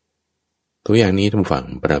ตัวอย่างนี้ท่านฟัง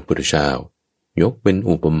พระพุทธเจ้ายกเป็น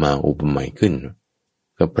อุปมาอุปไมยขึ้น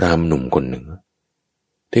กับพราหมณ์หนุ่มคนหนึ่ง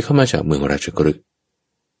ที่เข้ามาจากเมืองราชกฤห์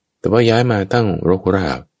แต่ว่าย้ายมาตั้งรกร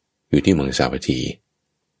ากอยู่ที่เมืองสาวัตถี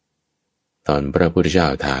ตอนพระพุทธเจ้า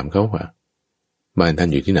ถามเขาว่าบ้านท่าน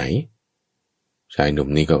อยู่ที่ไหนชายหนุ่ม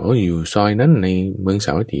นี่ก็อยู่ซอยนั้นในเมืองส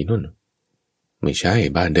าวัตถีนู่นไม่ใช่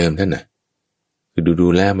บ้านเดิมท่านน่ะคือดู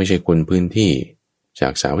แล้วไม่ใช่คนพื้นที่จา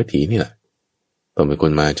กสาวัตถีนี่แหละต้องเป็นค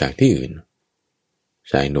นมาจากที่อื่น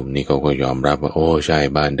ชายหนุ่มนี่เขาก็ยอมรับว่าใช่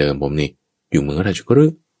บ้านเดิมผมนี่อยู่เมืองราชกฤ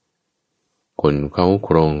ห์คนเขาโค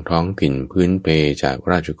รงท้องถิ่นพื้นเพจาก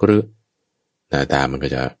ราชกฤห์หน้าตามันก็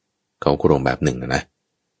จะเขาโครงแบบหนึ่งนะ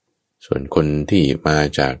ส่วนคนที่มา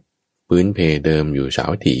จากพื้นเพเดิมอยู่สา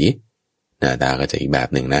วัตถีหน้าตาก็จะอีกแบบ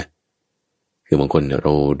หนึ่งนะคือบางคนเร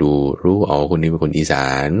าดูรู้คนนี้เป็นคนอีสา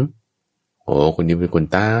นคนนี้เป็นคน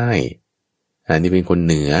ใต้อันนี้เป็นคนเ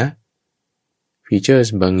หนือฟีเจอร์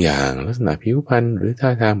บางอย่างลักษณะผิวพรรณหรือท่า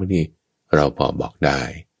ทางบางทีเราพอบอกได้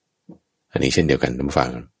อันนี้เช่นเดียวกันท่านฟั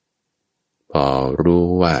งพอรู้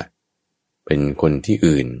ว่าเป็นคนที่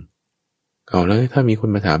อื่นแล้วถ้ามีคน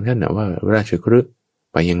มาถามท่านนะว่าราชกฤห์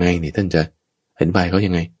ไปยังไงนี่ท่านจะอธิบายเขา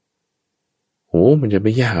ยังไงมันจะไป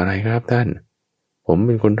ยากอะไรครับท่านผมเ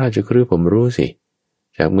ป็นคนราชกฤห์ผมรู้สิ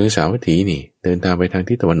จากเมืองสาวัตถีนี่เดินทางไปทาง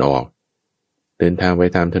ทิศตะวันออกเดินทางไป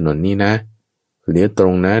ตามถนนนี้นะเลี้ยวตร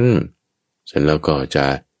งนั้นเสร็จแล้วก็จะ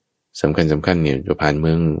สำคัญเนี่ยจะผ่านเ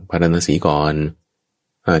มืองพาราณสีก่อน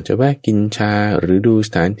อาจจะแวะกินชาหรือดูส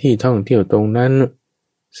ถานที่ท่องเที่ยวตรงนั้น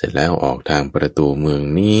เสร็จแล้วออกทางประตูเมือง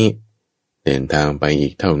นี้เดินทางไปอี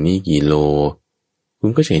กเท่านี้กิโลคุ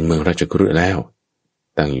ณก็จะเห็นเมืองราชกฤห์แล้ว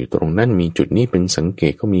ตั้งอยู่ตรงนั้นมีจุดนี้เป็นสังเก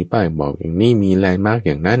ตเขามีป้ายบอกอย่างนี้มีแลนด์มาร์กอ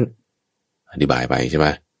ย่างนั้นอธิบายไปใช่ไหม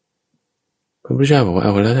พระพุทธเจ้าบอกว่า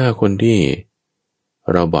แล้วถ้าคนที่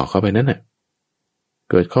เราบอกเขาไปนั้นน่ะ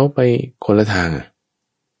เกิดเขาไปคนละทาง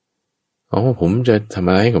ผมจะทำ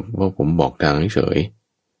อะไรกับว่าผมบอกทางเฉย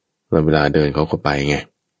เวลาเดินเขาก็ไปไง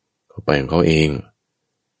เขาไปของเขาเอง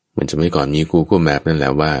มันจะไม่ก่อนมี Google Map นั่นแหล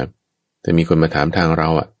ะว่าถ้ามีคนมาถามทางเรา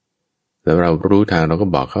แล้วเรารู้ทางเราก็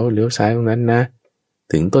บอกเขาเลี้ยวซ้ายตรงนั้นนะ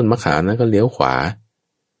ถึงต้นมะขามนั้นก็เลี้ยวขวา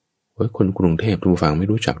คนกรุงเทพทุกฝั่งไม่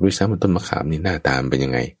รู้จักด้วยซ้ำว่าต้นมะขามนี่หน้าตามเป็นยั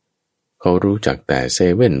งไงเขารู้จักแต่เซ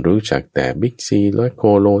เว่นรู้จักแต่บิ๊กซีและโค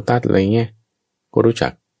โลตัสอะไรเงี้ยก็รู้จั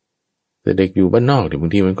กแต่เด็กอยู่บ้านนอกบา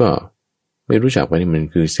งทีมันก็ไม่รู้จักว่านี่มัน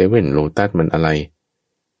คือเซเว่นโลตัสมันอะไร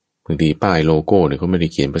บางทีป้ายโลโก้เนี่ยเขาไม่ได้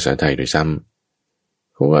เขียนภาษาไทยด้วยซ้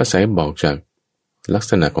ำเขาก็อาศัยบอกจากลัก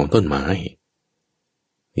ษณะของต้นไม้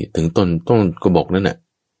นี่ถึงต้นกระบอกนั่นน่ะ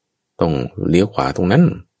ต้องเลี้ยวขวาตรงนั้น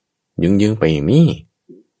ยึงไปอย่างนี้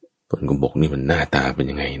ต้นกระบอกนี่มันหน้าตาเป็น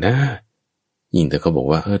ยังไงนะยิ่งแต่เขาบอก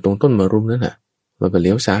ว่าตรงต้นมะรุมนั่นน่ะเราก็เ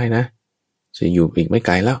ลี้ยวซ้ายนะจะอยู่อีกไม่ไ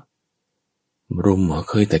กลแล้วมะรุม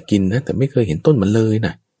เคยแต่กินนะแต่ไม่เคยเห็นต้นมันเลยน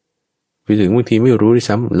ะไปถึงบางทีไม่รู้ด้วย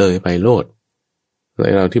ซ้ำเลยไปโลดแล้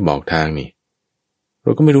วเราที่บอกทางนี่เร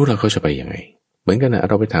าก็ไม่รู้เขาจะไปยังไงเหมือนกันนะเ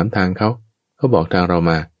ราไปถามทางเขาบอกทางเรา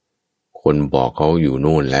มาคนบอกเขาอยู่โ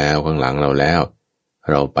น่นแล้วข้างหลังเราแล้ว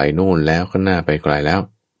เราไปโน่นแล้วข้างหน้าไปไกลแล้ว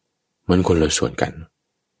มันคนละส่วนกัน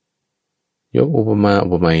ยกอุปมาอุ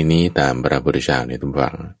ปไมยนี้ตามพระพุทธเจ้าในทุก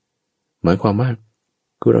ฝั่งหมายความว่า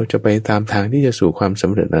คือเราจะไปตามทางที่จะสู่ความส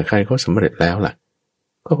ำเร็จใครเขาสำเร็จแล้วล่ะ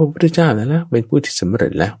ก็พระพุทธเจ้านั่นแหละเป็นผู้ที่สำเร็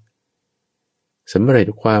จแล้วสำเร็จ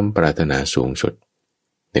ความปรารถนาสูงสุด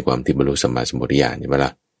ในความที่บรรลุสัมมาสัมปวิญญาณใช่ไหมล่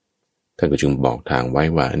ะท่านก็จึงบอกทางไว้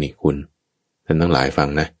ว่านี่คุณท่านทั้งหลายฟัง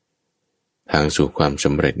นะทางสู่ความส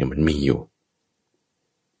ำเร็จเนี่ยมันมีอยู่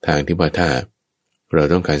ทางที่ว่าถ้าเรา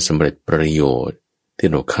ต้องการสำเร็จประโยชน์ที่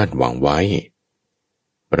เราคาดหวังไว้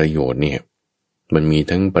ประโยชน์เนี่ยมันมี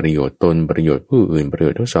ทั้งประโยชน์ตนประโยชน์ผู้อื่นประโย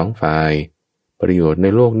ชน์ทั้งสองฝ่ายประโยชน์ใน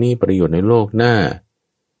โลกนี้ประโยชน์ในโลกหน้า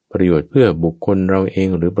ประโยชน์เพื่อบุคคลเราเอง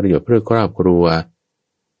หรือประโยชน์เพื่อครอบครัว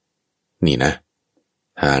นี่นะ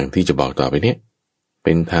ทางที่จะบอกต่อไปเนี่ยเ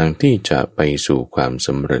ป็นทางที่จะไปสู่ความส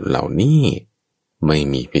ำเร็จเหล่านี้ไม่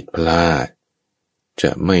มีผิดพลาดจ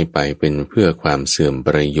ะไม่ไปเป็นเพื่อความเสื่อมป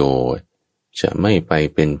ระโยชน์จะไม่ไป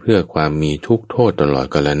เป็นเพื่อความมีทุกข์โทษตลอด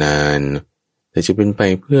กาลนานแต่จะเป็นไป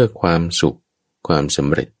เพื่อความสุขความสำ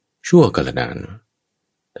เร็จชั่วกาลนาน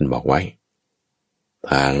ท่านบอกไว้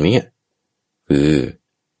ทางนี้คือ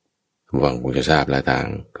หวังคงจะทราบแล้วทาง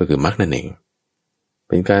ก็คือมรรคนั่นเองเ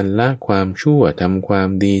ป็นการละความชั่วทำความ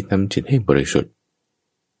ดีทำจิตให้บริสุทธิ์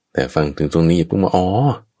แต่ฟังถึงตรงนี้อย่าเพิ่งมา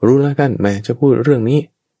รู้แล้วกันแม่จะพูดเรื่องนี้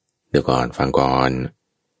เดี๋ยวก่อนฟังก่อน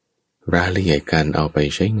รายละเอียดการเอาไป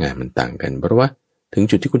ใช้งานมันต่างกันเพราะว่าถึง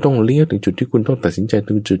จุดที่คุณต้องเลี้ยวถึงจุดที่คุณต้องตัดสินใจ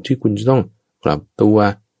ถึงจุดที่คุณจะต้องกลับตัว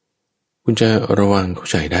คุณจะระวังเข้า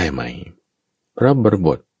ใจได้ไหมเพราะบริบ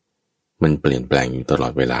ทมันเปลี่ยนแปลงอยู่ตลอ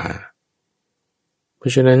ดเวลาเพรา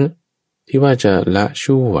ะฉะนั้นที่ว่าจะละ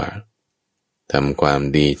ชั่วทำความ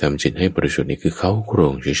ดีทำจิตให้บริสุทธิ์นี่คือเขาโคร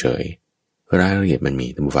งเฉยๆรายละเอียดมันมี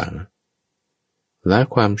ท่านผู้ฟังละ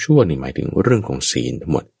ความชั่วนี่หมายถึงเรื่องของศีลทั้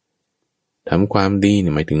งหมดทำความดี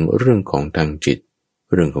นี่หมายถึงเรื่องของทางจิต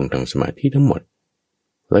เรื่องของทางสมาธิทั้งหมด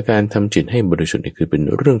และการทำจิตให้บริสุทธิ์นี่คือเป็น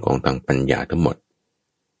เรื่องของทางปัญญาทั้งหมด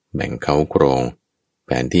แบ่งเขาโครงแผ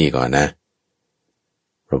นที่ก่อนนะ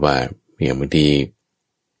เพราะว่าอย่างบางที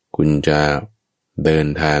คุณจะเดิน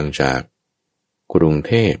ทางจากกรุงเ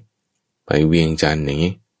ทพไปเวียงจันทร์อย่าง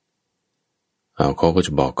นี้เขาก็จ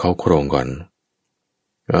ะบอกเขาโครงก่อน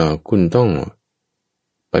คุณต้อง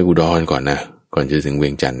ไปอุดรก่อนนะก่อนจะถึงเวี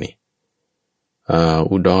ยงจันทร์นี่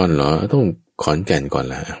อุดรเหรอต้องขอนแก่นก่อน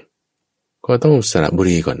ละก็ต้องสระบุ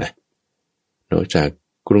รีก่อนนะนอกจาก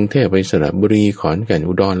กรุงเทพไปสระบุรีขอนแก่น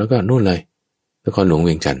อุดรแล้วก็นู่นเลยนครหลวงเ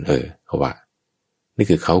วียงจันทร์เขาว่านี่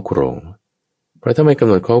คือเขาโครงเพราะถ้าไม่กำ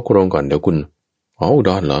หนดเขาโครงก่อนเดี๋ยวคุณอุ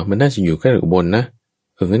ดรเหรอมันน่าจะอยู่ใกล้อุบลนะ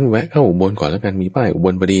งั้นแวะเข้าอุบลก่อนแล้วกันมีป้ายอุบ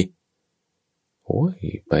ลพอดีโอ้ย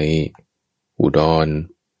ไปอุดร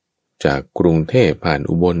จากกรุงเทพผ่าน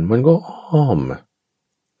อุบลมันก็อ้อม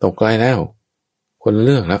ตกไกลแล้วคนเ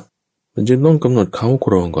ลือกแล้วมันจึงต้องกำหนดเขาโค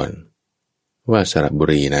รงก่อนว่าสระบุ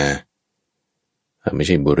รีนะไม่ใ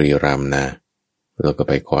ช่บุรีรัมย์นะแล้วก็ไ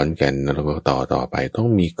ปขอนแก่นแล้วก็ต่อไปต้อง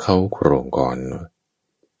มีเขาโครงก่อน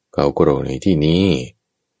เขาโครงในที่นี้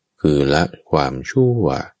คือละความชั่ว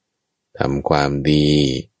ทำความดี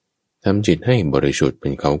ทำจิตให้บริสุทธิ์เป็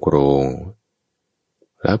นเขาโครง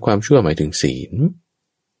ละความชั่วหมายถึงศีล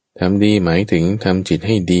ทำดีหมายถึงทำจิตใ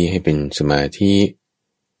ห้ดีให้เป็นสมาธิ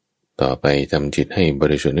ต่อไปทำจิตให้บ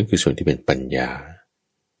ริสุทธิ์นั่นคือส่วนที่เป็นปัญญา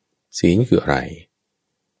ศีลคืออะไร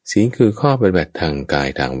ศีลคือข้อปฏิบัติทางกาย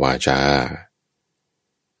ทางวาจา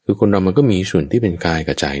คือคนเรามันก็มีส่วนที่เป็นกาย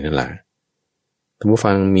กับใจนั่นแหละท่านผู้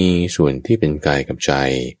ฟังมีส่วนที่เป็นกายกับใจ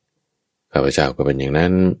ข้าพเจ้าก็เป็นอย่างนั้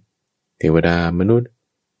นเทวดามนุษย์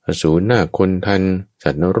อสูรนาคคนทัน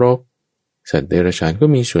สัตว์นรกสัตว์เดรัจฉานก็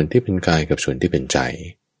มีส่วนที่เป็นกายกับส่วนที่เป็นใจ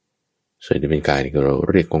ส่วนที่เป็นกายนี่เรา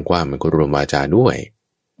เรียกกว้างๆมันก็รวมวาจาด้วย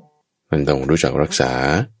มันต้องรู้จักรักษา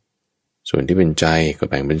ส่วนที่เป็นใจก็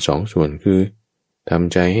แบ่งเป็น2 ส่วนคือท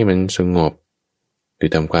ำใจให้มันสงบคือ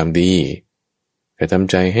ทำความดีแต่ท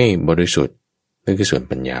ำใจให้บริสุทธิ์นั่นคือส่วน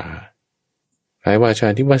ปัญญากายวาจา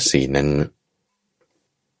ที่ว่าศีลนั้น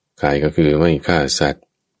กายก็คือไม่ฆ่าสัตว์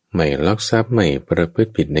ไม่ลักทรัพย์ไม่ประพฤ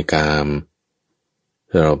ติผิดในกาม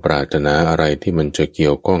เราปรารถนาอะไรที่มันจะเกี่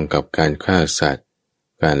ยวข้องกับการฆ่าสัตว์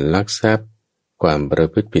การลักทรัพย์ความประ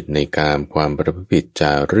พฤติผิดในกามความประพฤติผิดจ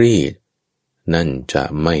ารีตนั่นจะ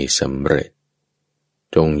ไม่สำเร็จ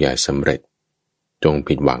จงอย่าสำเร็จจง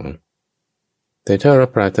ผิดหวังแต่ถ้าเรา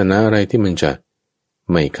ปรารถนาอะไรที่มันจะ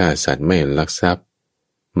ไม่ฆ่าสัตว์ไม่ลักทรัพย์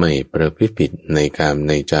ไม่ประพฤติผิดในกามใ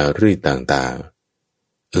นจารีตต่าง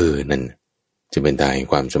ๆนั่นจะเป็นทางแห่ง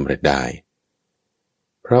ความสำเร็จได้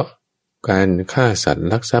เพราะการฆ่าสัตว์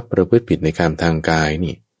ลักทรัพย์ประพฤติผิดในกามทางกาย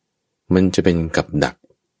นี่มันจะเป็นกับดัก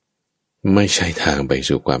ไม่ใช่ทางไป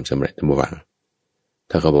สู่ความสำเร็จทั้งหมด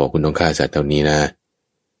ถ้าเขาบอกคุณต้องฆ่าสัตว์เท่านี้นะ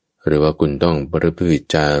หรือว่าคุณต้องประพฤติ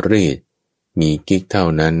จารีตมีกิ๊กเท่า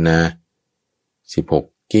นั้นนะ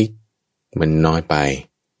16กิ๊กมันน้อยไป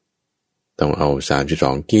ต้องเอา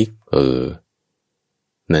32กิ๊ก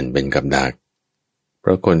นั่นเป็นกับดัก เพ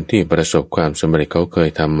ราะคนที่ประสบความสำเร็จเขาเคย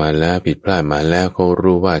ทำมาแล้วผิดพลาดมาแล้วเขา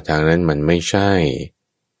รู้ว่าทางนั้นมันไม่ใช่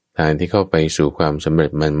ทางที่เข้าไปสู่ความสำเร็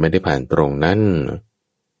จมันไม่ได้ผ่านตรงนั้น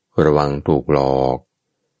ระวังถูกหลอก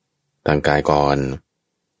ทางกายก่อน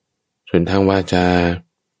ส่วนทางวาจา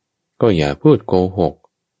ก็อย่าพูดโกหก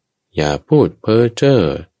อย่าพูดเพ้อเจ้อ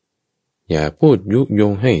อย่าพูดยุย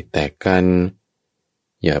งให้แตกกัน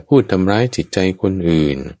อย่าพูดทำร้ายจิตใจคน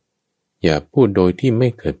อื่นอย่าพูดโดยที่ไม่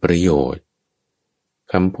เกิดประโยชน์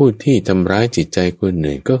คำพูดที่ทำร้ายจิตใจคน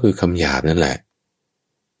อื่นก็คือคำหยาบนั่นแหละ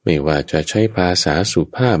ไม่ว่าจะใช้ภาษาสุ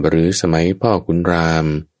ภาพหรือสมัยพ่อคุณราม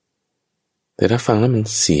แต่ถ้าฟังแล้วมัน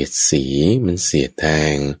เสียดสีมันเสียดแท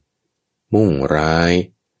งมุ่งร้าย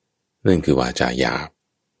นั่นคือวาจาหยาบ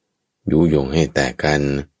ยุยงให้แตกกัน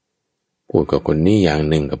พูดกับคนนี้อย่าง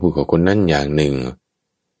หนึ่งกับพูดกับคนนั้นอย่างหนึ่ง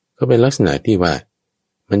ก็เป็นลักษณะที่ว่า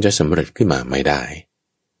มันจะสำเร็จขึ้นมาไม่ได้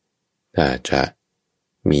ถ้าจะ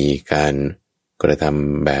มีการกระท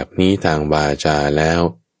ำแบบนี้ทางวาจาแล้ว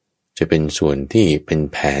จะเป็นส่วนที่เป็น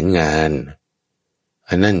แผนงาน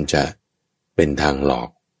อันนั้นจะเป็นทางหลอก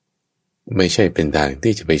ไม่ใช่เป็นทาง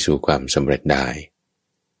ที่จะไปสู่ความสำเร็จได้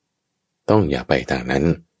ต้องอย่าไปทางนั้น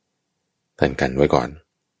ท่านกันไว้ก่อน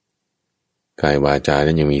กายวาจา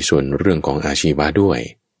นั้นยังมีส่วนเรื่องของอาชีวะด้วย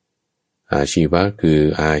อาชีวะคือ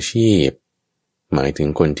อาชีพหมายถึง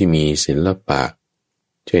คนที่มีศิลปะ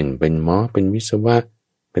เช่นเป็นหมอเป็นวิศวะ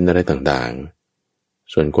เป็นอะไรต่าง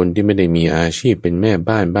ๆส่วนคนที่ไม่ได้มีอาชีพเป็นแม่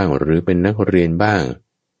บ้านบ้างหรือเป็นนักเรียนบ้าง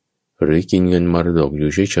หรือกินเงินมรดกอยู่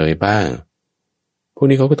เฉยๆบ้างพวก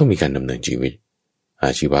นี้เขาก็ต้องมีการดำเนินชีวิตอา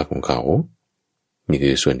ชีวะของเขานี่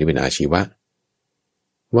คือส่วนที่เป็นอาชีวะ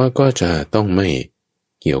ว่าก็จะต้องไม่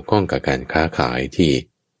เกี่ยวข้องกับการค้าขายที่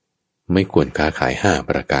ไม่ควรค้าขาย5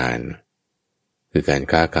ประการคือการ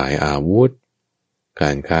ค้าขายอาวุธก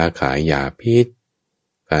ารค้าขายยาพิษ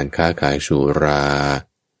การค้าขายสุรา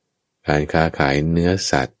การค้าขายเนื้อ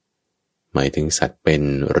สัตว์หมายถึงสัตว์เป็น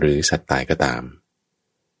หรือสัตว์ตายก็ตาม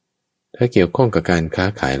ถ้าเกี่ยวข้องกับการค้า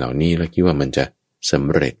ขายเหล่านี้แล้วคิดว่ามันจะสำ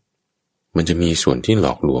เร็จมันจะมีส่วนที่หล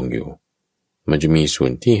อกลวงอยู่มันจะมีส่ว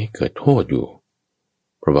นที่ให้เกิดโทษอยู่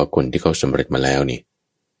เพราะว่าคนที่เขาสำเร็จมาแล้วนี่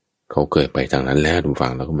เขาเคยไปทางนั้นแล้วดูฟั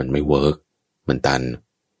งแล้วก็มันไม่เวิร์กมันตัน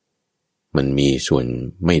มันมีส่วน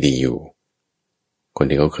ไม่ดีอยู่คน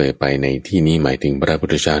ที่เขาเคยไปในที่นี้หมายถึงพระพุท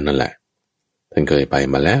ธเจ้านั่นแหละท่านเคยไป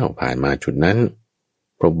มาแล้วผ่านมาจุดนั้น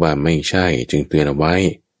พบว่าไม่ใช่จึงเตือนเอาไว้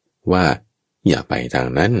ว่าอย่าไปทาง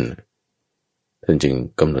นั้นท่านจึง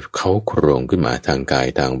กำหนดเขาโครงขึ้นมาทางกาย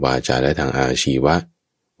ทางวาจาและทางอาชีวะ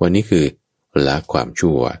วันนี้คือละความ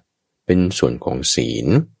ชั่วเป็นส่วนของศีล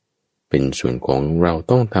เป็นส่วนของเรา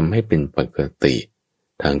ต้องทำให้เป็นปกติ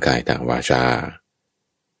ทางกายทางวาจา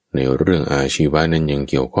ในเรื่องอาชีวะนั้นยัง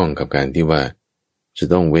เกี่ยวข้องกับการที่ว่าจะ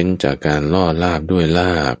ต้องเว้นจากการล่อลาบด้วยล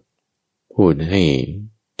าบพูดให้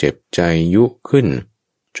เจ็บใจยุขึ้น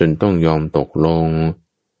จนต้องยอมตกลง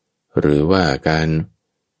หรือว่าการ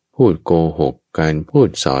พูดโกหกการพูด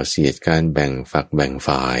ส่อเสียดการแบ่งฝักแบ่ง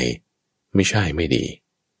ฝ่ายไม่ใช่ไม่ดี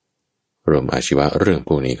รวมอาชีวะเรื่องพ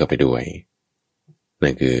วกนี้ก็ไปด้วย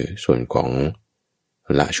นั่นคือส่วนของ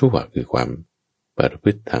ละชั่วคือความประพ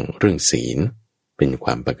ฤติทางเรื่องศีลเป็นคว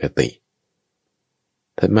ามปกติ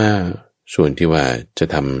ถัดมาส่วนที่ว่าจะ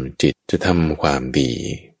ทำจิตจะทำความดี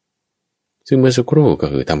ซึ่งเมื่อสักครู่ก็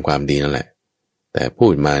คือทำความดีนั่นแหละแต่พู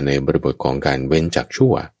ดมาในบริบทของการเว้นจากชั่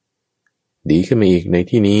วดีขึ้นมาอีกใน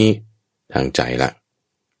ที่นี้ทางใจละ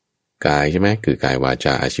กายใช่ไหมคือกายวาจ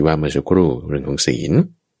าอาชีวะเมื่อสักครู่เรื่องของศีล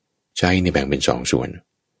ใจนี่แบ่งเป็น2ส่วน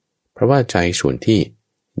เพราะว่าใจส่วนที่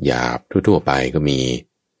หยาบทั่วๆไปก็มี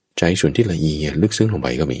ใจส่วนที่ละเอียดลึกซึ้งลงไป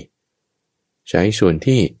ก็มีใจส่วน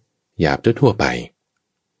ที่หยาบทั่วๆไป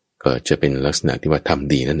ก็จะเป็นลักษณะที่ว่าท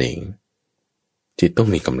ำดีนั่นเองจิตต้อง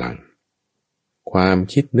มีกำลังความ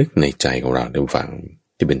คิดนึกในใจของเราท่านฟัง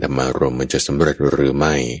ที่เป็นธรรมารมณ์มันจะสำเร็จหรือไ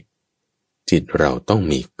ม่จิตเราต้อง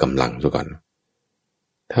มีกำลังซะก่อน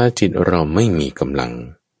ถ้าจิตเราไม่มีกำลัง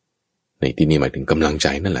ในที่นี้หมายถึงกำลังใจ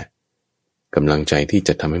นั่นแหละกำลังใจที่จ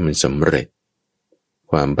ะทำให้มันสำเร็จ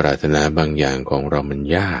ความปรารถนาบางอย่างของเรามัน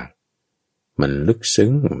ยากมันลึกซึ้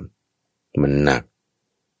งมันหนัก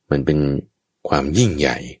มันเป็นความยิ่งให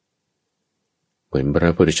ญ่เหมือนพร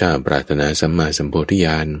ะพุทธเจ้าปรารถนาสัมมาสัมโพธิญ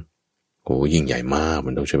าณโอ้ยิ่งใหญ่มากมั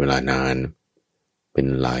นต้องใช้เวลานานเป็น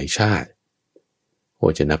หลายชาติโอ้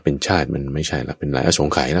จะนับเป็นชาติมันไม่ใช่ละเป็นหลายอสง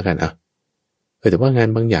ไขยแล้วกันอ่ะแต่ว่างาน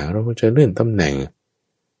บางอย่างเราจะเลื่อนตำแหน่ง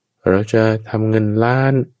เราจะทำเงินล้า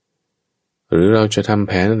นหรือเราจะทำแ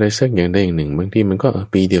ผนอะไรสักอย่างใดอย่างหนึ่งบางทีมันก็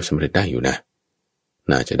ปีเดียวสำเร็จได้อยู่นะ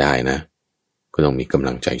น่าจะได้นะก็ต้องมีกำ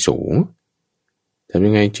ลังใจสูงทำ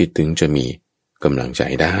ยังไงจิตถึงจะมีกำลังใจ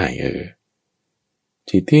ได้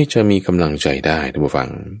จิตที่จะมีกำลังใจได้ท่านผู้ฟัง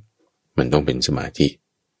มันต้องเป็นสมาธิ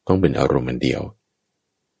ต้องเป็นอารมณ์เดียว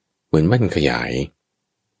เหมือนแว่นขยาย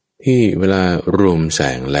ที่เวลารวมแส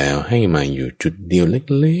งแล้วให้มาอยู่จุดเดียว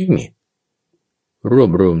เล็กๆเนี่ยรวบ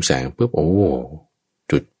รวมแสงปุ๊บโอ้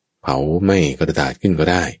จุดเผาไหม้กระดาษขึ้นก็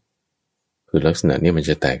ได้คือลักษณะนี้มัน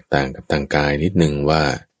จะแตกต่างกับทางกายนิดนึงว่า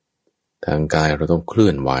ทางกายเราต้องเคลื่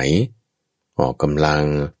อนไหวออกกำลัง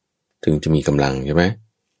ถึงจะมีกำลังใช่ไหม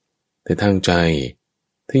แต่ทางใจ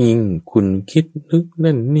ถ้ายิ่งคุณคิดนึก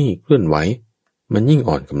นั่นนี่เคลื่อนไหวมันยิ่ง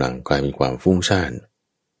อ่อนกำลังกลายเป็นความฟุ้งซ่าน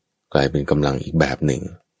กลายเป็นกำลังอีกแบบหนึ่ง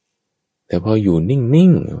แต่พออยู่นิ่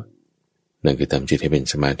งๆนั่นคือทำจิตให้เป็น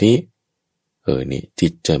สมาธินี่จิ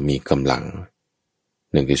ตจะมีกำลัง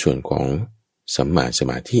นั่นคือส่วนของสัมมาส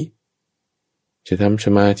มาธิจะทำส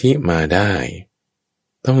มาธิมาได้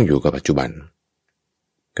ต้องอยู่กับปัจจุบัน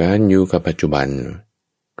การอยู่กับปัจจุบัน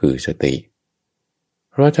คือสติ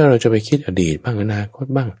เพราะถ้าเราจะไปคิดอดีตบ้างอนาคต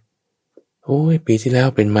บ้างโอ้ยปีที่แล้ว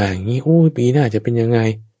เป็นมาอย่างนี้โอ้ยปีหน้าจะเป็นยังไง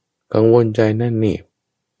กังวลใจนั่นนี่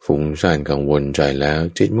ฟุ้งซ่านกังวลใจแล้ว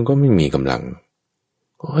จิตมันก็ไม่มีกำลัง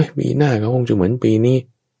โอ้ยปีหน้าก็คงจะเหมือนปีนี้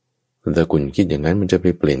แต่คุณคิดอย่างนั้นมันจะไป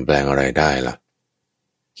เปลี่ยนแปลงอะไรได้ล่ะ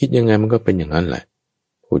คิดยังไงมันก็เป็นอย่างนั้นแหละ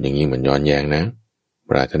พูดอย่างนี้เหมือนย้อนแย้งนะ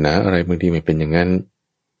ปรารถนาอะไรบางทีไม่เป็นอย่างนั้น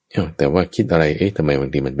แต่ว่าคิดอะไรทำไมบาง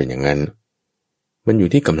ทีมันเป็นอย่างนั้นมันอยู่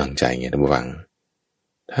ที่กำลังใจไงท่านผู้ฟัง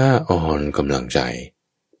ถ้าอ่อนกำลังใจ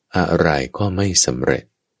อะไรก็ไม่สำเร็จ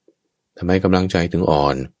ทำไมกำลังใจถึงอ่อ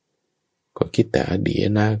นก็คิดแต่อดีต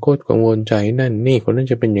อนาคตกังวลใจนั่นนี่คนนั้น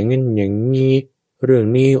จะเป็นอย่างนั้นอย่างนี้เรื่อง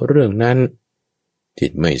นี้เรื่องนั้นจิ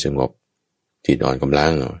ตไม่สงบจิตอ่อนกำลั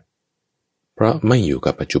งเพราะไม่อยู่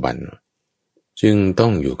กับปัจจุบันจึงต้อ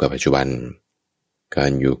งอยู่กับปัจจุบันกา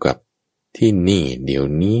รอยู่กับที่นี่เดี๋ยว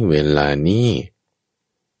นี้เวลานี้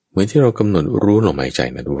เหมือนที่เรากำหนดรู้ลมหายใจ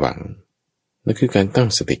นะทุกฝังนั่นคือการตั้ง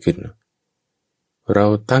สติขึ้นเรา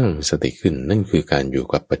ตั้งสติขึ้นนั่นคือการอยู่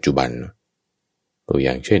กับปัจจุบันตัวอ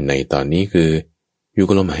ย่างเช่นในตอนนี้คืออยู่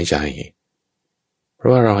กับลมหายใจเพรา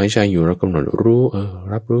ะว่าเราหายใจอยู่เรากำหนดรู้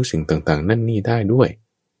รับรู้สิ่งต่างๆนั่นนี่ได้ด้วย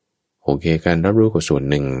โอเคการรับรู้ก็ส่วน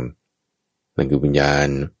หนึ่งนั่นคือวิญญาณ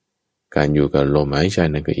การอยู่กับลมหายใจ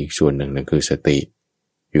นั่นก็อีกส่วนหนึ่งนั่นคือสติ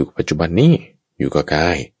อยู่กับปัจจุบันนี้อยู่กับกา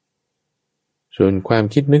ยส่วนความ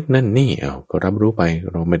คิดนึกนั่นนี่ก็รับรู้ไป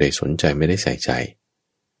เราไม่ได้สนใจไม่ได้ใส่ใจ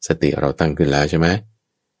สติเราตั้งขึ้นแล้วใช่ไหม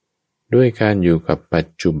ด้วยการอยู่กับปัจ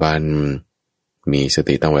จุบันมีส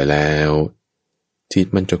ติตั้งไว้แล้วจิต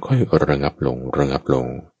มันจะค่อยระงับลง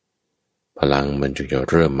พลังมันจะ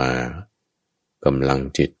เริ่มมากำลัง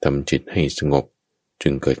จิตทำจิตให้สงบจึ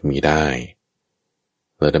งเกิดมีได้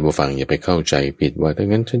แล้วท่านผู้ฟังอย่าไปเข้าใจผิดว่าถ้า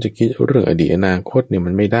งั้นฉันจะคิดเรื่องอดีตอนาคตเนี่ย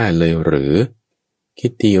มันไม่ได้เลยหรือคิ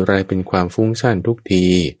ดทีไรเป็นความฟุ้งซ่านทุกที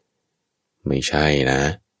ไม่ใช่นะ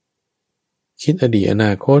คิดอดีตอน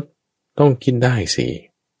าคตต้องคิดได้สิ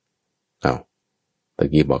ตะ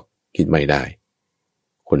กี้บอกคิดไม่ได้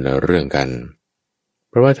คนละเรื่องกัน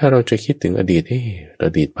เพราะว่าถ้าเราจะคิดถึงอดีตอ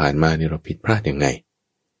ดีตผ่านมาเนี่ยเราผิดพลาดยังไง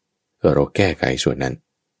เราแก้ไขส่วนนั้น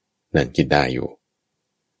นั่นคิดได้อยู่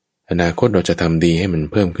อนาคตเราจะทำดีให้มัน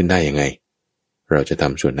เพิ่มขึ้นได้ยังไงเราจะท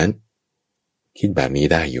ำส่วนนั้นคิดแบบนี้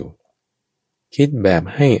ได้อยู่คิดแบบ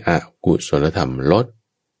ให้อกุศลธรรมลด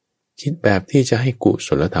คิดแบบที่จะให้กุศ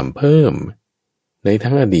ลธรรมเพิ่มใน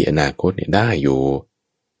ทั้งอดีตอนาคตเนี่ยได้อยู่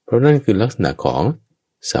เพราะนั่นคือลักษณะของ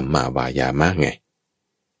สัมมาวายามะไง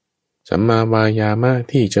สัมมาวายามะ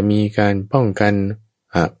ที่จะมีการป้องกัน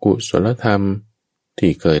อกุศลธรรม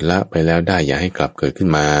ที่เคยละไปแล้วได้อย่าให้กลับเกิดขึ้น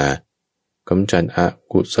มากำจัดอ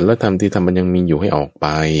กุศลธรรมที่ทำมันยังมีอยู่ให้ออกไป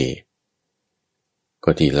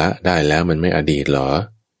ก็ที่ละได้แล้วมันไม่อดีตเหรอ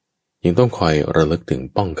ยังต้องคอยระลึกถึง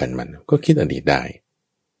ป้องกันมันก็คิดอดีตได้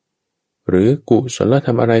หรือกุศลธ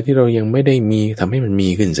รรมอะไรที่เรายังไม่ได้มีทำให้มันมี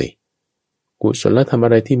ขึ้นสิกุศลธรรมอะ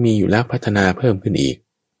ไรที่มีอยู่แล้วพัฒนาเพิ่มขึ้นอีก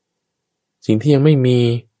สิ่งที่ยังไม่มี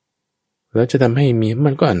แล้วจะทำให้มี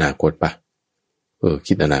มันก็อนาคตปะ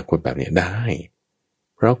คิดอนาคตแบบนี้ได้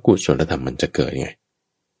เพราะกุศลธรรมมันจะเกิดไง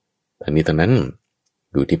ทั้งนี้ทั้งนั้น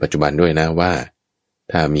อยู่ที่ปัจจุบันด้วยนะว่า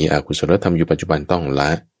ถ้ามีอกุศลธรรมอยู่ปัจจุบันต้องล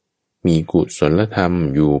ะมีกุศลธรรม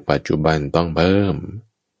อยู่ปัจจุบันต้องเพิ่ม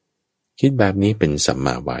คิดแบบนี้เป็นสัมม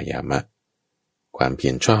าวายามะความเพี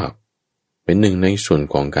ยรชอบเป็นหนึ่งในส่วน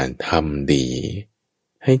ของการทำดี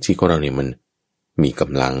ให้จิตของเราเนี่ยมันมีก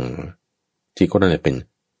ำลังจิตของเราเนี่ยเป็น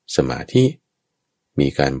สมาธิมี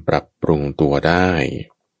การปรับปรุงตัวได้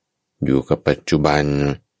อยู่กับปัจจุบัน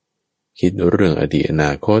คิดเรื่องอดีตอน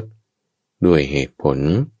าคตด้วยเหตุผล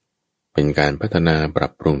เป็นการพัฒนาปรั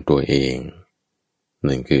บปรุงตัวเอง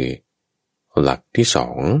นั่นคือหลักที่สอ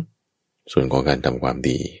งส่วนของการทำความ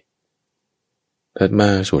ดีถัดมา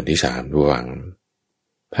ส่วนที่สามระหว่าง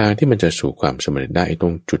ทางที่มันจะสู่ความสำเร็จได้ตร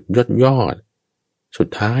งจุดยอดสุด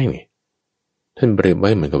ท้ายนี่ท่านเปรียบไว้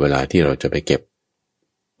เหมือนกับเวลาที่เราจะไปเก็บ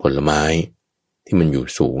ผลไม้ ที่มันอยู่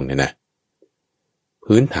สูงเนี่ยนะ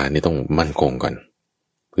พื้นฐานนี่ต้องมั่นคงก่อน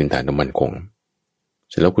พื้นฐานต้องมั่นคง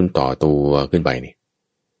เสร็จแล้วคุณต่อตัวขึ้นไปนี่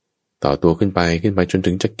ต่อตัวขึ้นไปจน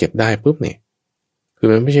ถึงจะเก็บได้ปุ๊บเนี่ยคือ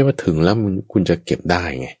มันไม่ใช่ว่าถึงแล้วคุณจะเก็บได้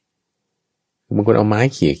ไงบางคนเอาไม้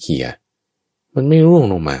เขี่ยมันไม่ร่วง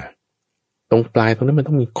ลงมาตรงปลายตรงนั้นมัน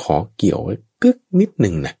ต้องมีขอเกี่ยวกึกนิดนึ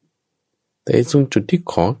งนะแต่ตรงจุดที่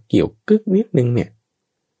ขอเกี่ยวกึกนิดนึงเนี่ย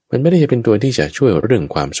มันไม่ได้จะเป็นตัวที่จะช่วยเรื่อง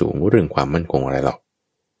ความสูงเรื่องความมั่นคงอะไรหรอก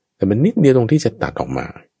แต่มันนิดเดียวตรงที่จะตัดออกมา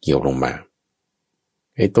เกี่ยวลงมา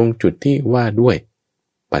ไอ้ตรงจุดที่ว่าด้วย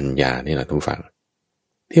ปัญญานี่แหละทุกฝั่ง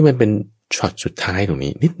ที่มันเป็นช็อตสุดท้ายตรง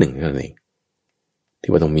นี้นิดหนึ่งนั่นเอง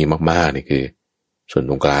ที่ว่าต้องมีมากๆนี่คือส่วน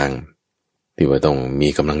ตรงกลางที่ว่าต้องมี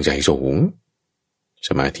กำลังใจสูงส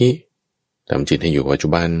มาธิทำจิตให้อยู่ปัจจุ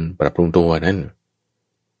บันปรับปรุงตัวนั้น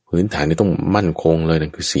พื้นฐานนี่ต้องมั่นคงเลยนั่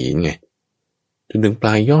นคือศีลไงจนถึงปล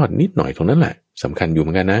ายยอดนิดหน่อยตรงนั้นแหละสำคัญอยู่เห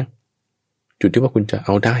มือนกันนะจุดที่ว่าคุณจะเอ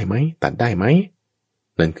าได้ไหมตัดได้ไหม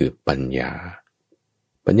นั่นคือปัญญา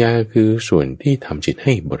คือส่วนที่ทำจิตใ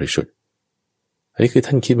ห้บริสุทธิ์อันนี้คือ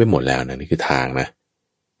ท่านคิดไว้หมดแล้วนะนี่คือทางนะ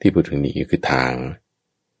ที่พูดถึงนี้คือทาง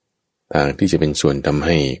ที่จะเป็นส่วนทำใ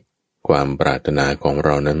ห้ความปรารถนาของเร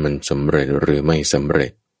านั้นมันสำเร็จหรือไม่สำเ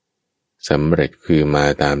ร็จคือมา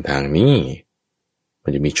ตามทางนี้มั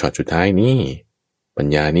นจะมีช็อตสุดท้ายนี้ปัญ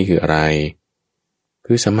ญานี้คืออะไร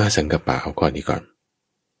คือสัมมาสังกัปปะเอาก่อนดีก่อน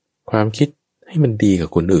ความคิดให้มันดีกับ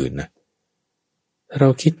คนอื่นนะถ้าเรา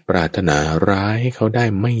คิดปรารถนาร้ายให้เขาได้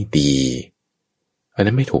ไม่ดีอัน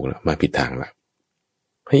นั้นไม่ถูกละมาผิดทางละ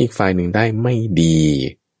ให้อีกฝ่ายหนึ่งได้ไม่ดี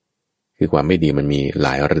คือความไม่ดีมันมีหล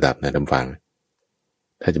ายระดับนะท่านฟัง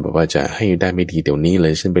ถ้าจะบอกว่าจะให้ได้ไม่ดีเดี๋ยวนี้เล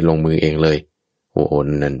ยฉันไปลงมือเองเลยโอ้โห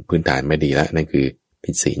นั่นพื้นฐานไม่ดีละนั่นคือ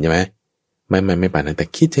ผิดศีลใช่ไหมไม่ปานนั้นแต่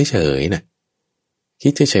คิดเฉยๆนะคิ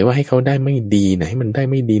ดเฉยๆว่าให้เขาได้ไม่ดีนะให้มันได้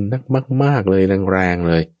ไม่ดีนักมากๆเลยแรงๆ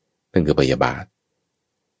เลยนั่นคือพยาบาท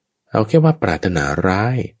เอาแค่ว่าปรารถนาร้า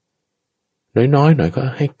ยน้อยๆหน่อยก็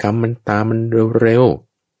ให้กรรมมันตามมันเร็ว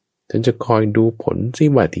ๆฉันจะคอยดูผลสิ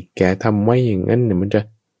ว่าที่แกทำไว้อย่างนั้นเนี่ยมันจะ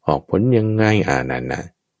ออกผลยังไงนั่นนะ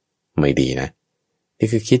ไม่ดีนะนี่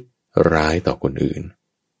คือคิดร้ายต่อคนอื่น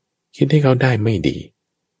คิดให้เขาได้ไม่ดี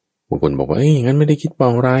บางคนบอกว่าอย่างนั้นไม่ได้คิดปอ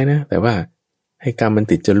งร้ายนะแต่ว่าให้กรรมมัน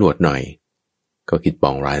ติดจรวดหน่อยก็คิดป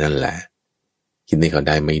องร้ายนั่นแหละคิดให้เขาไ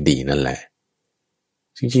ด้ไม่ดีนั่นแหละ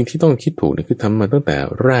จริงๆที่ต้องคิดถูกนี่คือทำมาตั้งแต่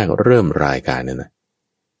แรกเริ่มรายการเนี่ยนะ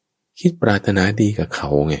คิดปรารถนาดีกับเขา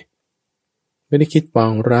ไงไม่ได้คิดปอ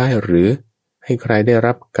งร้ายหรือให้ใครได้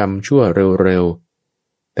รับกรรมชั่วเร็ว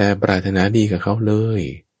ๆแต่ปรารถนาดีกับเขาเลย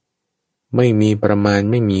ไม่มีประมาณ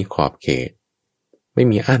ไม่มีขอบเขตไม่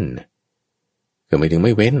มีอั้นคือหมายถึงไ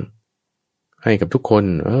ม่เว้นให้กับทุกคน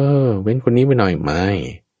เว้นคนนี้ไปหน่อยไม่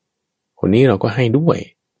คนนี้เราก็ให้ด้วย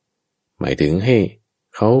หมายถึงให้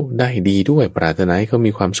เขาได้ดีด้วยปรารถนาให้เขา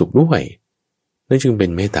มีความสุขด้วยนั่นจึงเป็น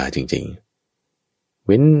เมตตาจริงๆเ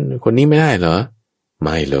ว้นคนนี้ไม่ได้เหรอไ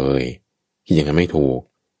ม่เลยคิดอย่างนั้นไม่ถูก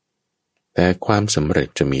แต่ความสำเร็จ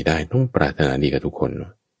จะมีได้ต้องปรารถนาดีกับทุกคน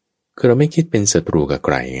คือเราไม่คิดเป็นศัตรูกับใค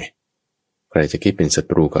รไงใครจะคิดเป็นศั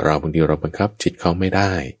ตรูกับเราบางทีเราบังคับจิตเขาไม่ไ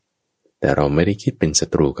ด้แต่เราไม่ได้คิดเป็นศั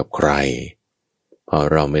ตรูกับใครพอ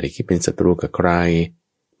เราไม่ได้คิดเป็นศัตรูกับใคร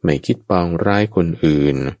ไม่คิดปองร้ายคนอื่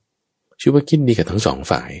นชื่อว่าคิดดีกับทั้งสอง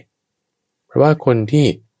ฝ่ายเพราะว่าคนที่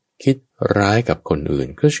คิดร้ายกับคนอื่น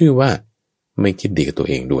ก็ชื่อว่าไม่คิดดีกับตัว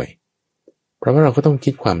เองด้วยเพราะว่าเราก็ต้อง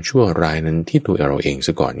คิดความชั่วร้ายนั้นที่ตัวเราเองซ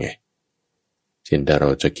ะก่อนไงเช่นแต่เรา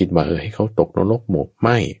จะคิดว่าให้เขาตกนรกหมกไหม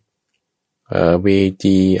เว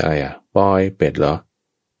จีอะไรปอยเป็ดเหรอ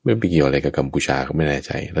ไม่ไปเกี่ยวอะไรกับกัมพูชาเขาไม่แน่ใ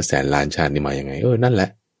จแล้วแสนล้านชาตินี่มาอย่างไงนั่นแหละ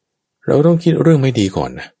เราต้องคิดเรื่องไม่ดีก่อ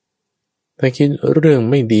นนะถ้าคิดเรื่อง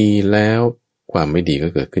ไม่ดีแล้วความไม่ดีก็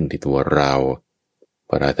เกิดขึ้นที่ตัวเรา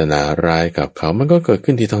ปรารถนาร้ายกับเขามันก็เกิด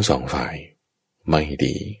ขึ้นที่ทั้งสองฝ่ายไม่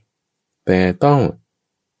ดีแต่ต้อง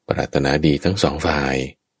ปรารถนาดีทั้งสองฝ่าย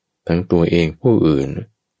ทั้งตัวเองผู้อื่น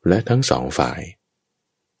และทั้งสองฝ่าย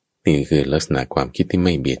นี่คือลักษณะความคิดที่ไ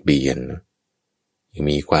ม่เบียดเบียนยัง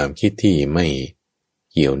มีความคิดที่ไม่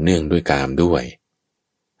เกี่ยวเนื่องด้วยกามด้วย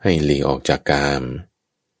ให้หลีกออกจากกาม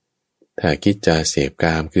ถ้าคิดจะเสพก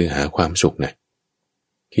ามคือหาความสุขนะ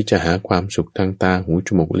คิดจะหาความสุขทางตาหูจ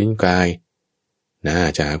มูกลิ้นกายน่า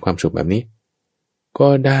จะหาความสุขแบบนี้ก็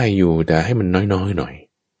ได้อยู่แต่ให้มันน้อยๆหน่อย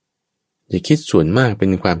อย่าคิดส่วนมากเป็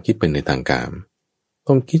นความคิดเป็นในทางกาม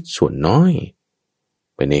ต้องคิดส่วนน้อย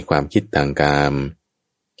เป็นในความคิดทางกาม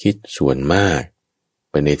คิดส่วนมาก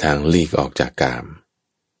เป็นในทางหลีกออกจากกาม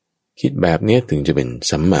คิดแบบนี้ถึงจะเป็น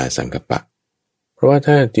สัมมาสังกัปปะเพราะว่า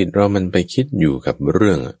ถ้าจิตเรามันไปคิดอยู่กับเ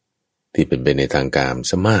รื่องที่เป็นไปในทางกาม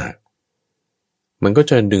ซะมากมันก็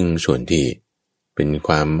จะดึงส่วนที่เป็นค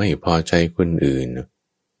วามไม่พอใจคนอื่น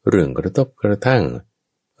เรื่องกระทบกระทั่ง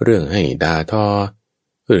เรื่องให้ด่าทอ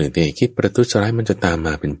เรื่องที่คิดประทุษร้ายมันจะตามม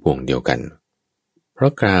าเป็นพวงเดียวกันเพรา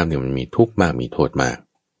ะกามเนี่ยมันมีทุกข์มากมีโทษมาก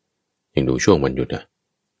อย่างดูช่วงวันหยุดนะ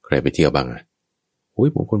ใครไปเที่ยวบ้างอุ้ย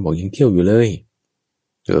บางคนบอกยังเที่ยวอยู่เลย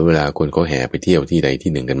หรือเวลาคนเขาแห่ไปเที่ยวที่ใด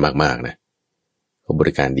ที่หนึ่งกันมากๆนะเขาบ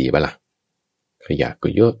ริการดีปะล่ะขยะก็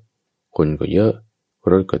เยอะคนก็เยอะ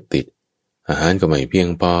รถก็ติดอาหารก็ไม่เพียง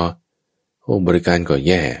พอบริการก็แ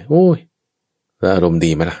ย่โอ้ยแล้วอารมณ์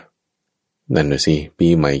ดีไหมล่ะนั่นน่ะสิปี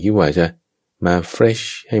ใหม่คิดว่าจะมาเฟรช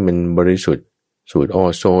ให้มันบริสุทธิ์สูดออ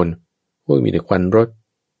โซนโอ้ยมีแต่ควันรถ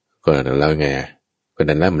ก็แล้วไงก็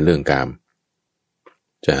นั่นแหละมันเรื่องกาม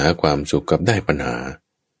จะหาความสุขกับได้ปัญหา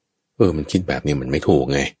มันคิดแบบนี้มันไม่ถูก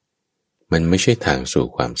ไงมันไม่ใช่ทางสู่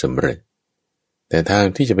ความสำเร็จแต่ทาง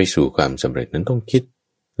ที่จะไปสู่ความสำเร็จนั้นต้องคิด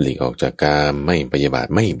หลีกออกจากกามไม่พยาบาท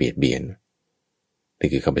ไม่เบียดเบียนนี่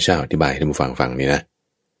คือข้าพเจ้าอธิบายให้ท่านผู้ฟังนี่นะ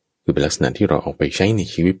คือเป็นลักษณะที่เราออกไปใช้ใน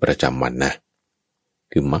ชีวิตประจำวันนะ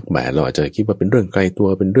คือมักแบบเราอาจจะคิดว่าเป็นเรื่องไกลตัว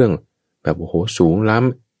เป็นเรื่องแบบโอ้โหสูงล้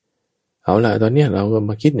ำเอาละตอนเนี้ยเราก็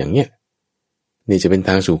มาคิดอย่างเนี้ยนี่จะเป็นท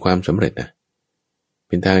างสู่ความสำเร็จนะเ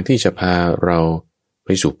ป็นทางที่จะพาเราไป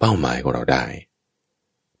สู่เป้าหมายของเราได้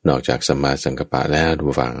นอกจากสัมมาสังกัปปะแล้วดู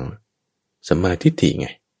ฟังสัมมาทิฏฐิไง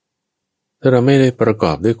ถ้าเราไม่ได้ประก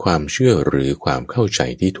อบด้วยความเชื่อหรือความเข้าใจ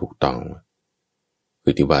ที่ถูกต้องคื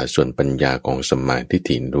อที่ว่าส่วนปัญญาของสัมมาทิฏ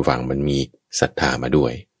ฐิดูฟังมันมีศรัทธามาด้ว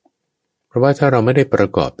ยเพราะว่าถ้าเราไม่ได้ประ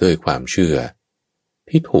กอบด้วยความเชื่อ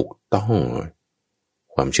ที่ถูกต้อง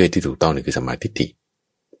ความเชื่อที่ถูกต้องนี่คือสัมมาทิฏฐิ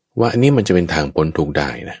ว่าอันนี้มันจะเป็นทางพ้นทุกข์ได้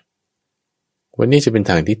นะวันนี้จะเป็น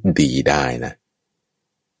ทางที่ดีได้นะ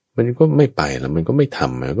มันก็ไม่ไปแล้วมันก็ไม่ท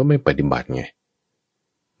ำมันก็ไม่ปฏิบัติไง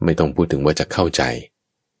ไม่ต้องพูดถึงว่าจะเข้าใจ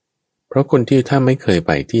เพราะคนที่ถ้าไม่เคยไ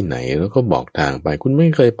ปที่ไหนแล้วก็บอกทางไปคุณไม่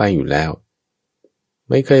เคยไปอยู่แล้ว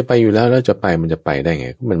ไม่เคยไปอยู่แล้วแล้วจะไปมันจะไปได้ไง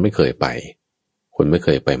มันไม่เคยไปคนไม่เค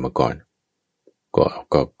ยไปมาก่อน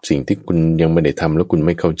ก็สิ่งที่คุณยังไม่ได้ทำแล้วคุณไ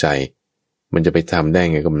ม่เข้าใจมันจะไปทำได้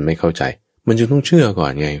ไงก็มันไม่เข้าใจมันจะต้องเชื่อก่อ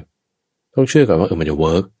นไงต้องเชื่อก่อนว่ามันจะเ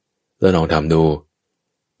วิร์กแล้วลองทำดู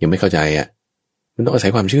ยังไม่เข้าใจมันต้องอาศั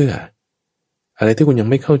ยความเชื่ออะไรที่คุณยัง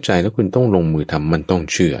ไม่เข้าใจแล้วคุณต้องลงมือทำมันต้อง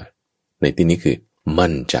เชื่อในที่นี้คือ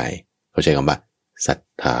มั่นใจเข้าใจคำว่าศรัท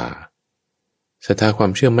ธาควา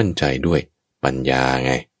มเชื่อมั่นใจด้วยปัญญาไ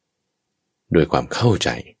งด้วยความเข้าใจ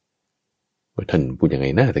ว่าท่านพูดยังไง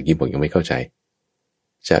นะตะกี้บอกยังไม่เข้าใจ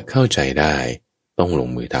จะเข้าใจได้ต้องลง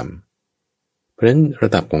มือทำเพราะฉะนั้นร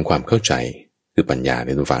ะดับของความเข้าใจคือปัญญาใน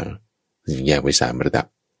ตัวฟังแยกไว้3ระดับ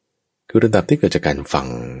คือระดับที่เกิดจากการฟัง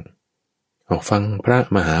พระ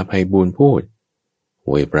มหาไพบูลย์พูดโ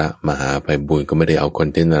อ้ยพระมหาไพบูลย์ก็ไม่ได้เอาคอน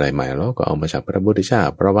เทนต์อะไรใหม่แล้วก็เอามาจากพระพุทธเจ้า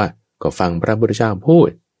เพราะว่าก็ฟังพระพุทธเจ้าพูด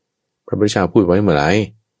พระพุทธเจ้าพูดไว้เมื่อไหร่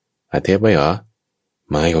อาเทปไว้เหรอ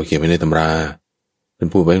ไม่เขาเขียนไว้ในตำราท่าน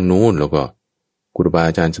พูดไว้ตรงนู้นแล้วก็ครูบา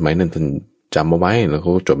อาจารย์สมัยนั้นท่านจำมาไว้แล้วเข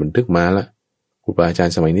าจดบันทึกมาละครูบาอาจาร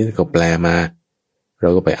ย์สมัยนี้เขาแปลมาเรา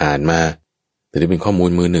ก็ไปอ่านมาแต่นี่เป็นข้อมูล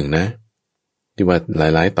มือหนึ่งนะที่ว่าห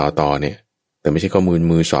ลายๆต่อเนี่ยแต่ไม่ใช่ข้อมูล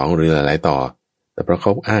มือสองหรือหลายๆต่อแต่เพราะเข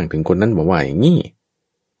าอ้างถึงคนนั้นบอกว่าอย่างนี้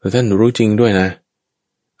แล้วท่านรู้จริงด้วยนะ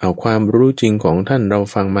เอาความรู้จริงของท่านเรา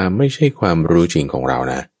ฟังมาไม่ใช่ความรู้จริงของเรา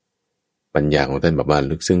นะปัญญาของท่านแบบว่า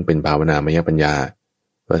ลึกซึ้งเป็นภาวนามยปัญญา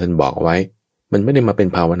แล้วท่านบอกไว้มันไม่ได้มาเป็น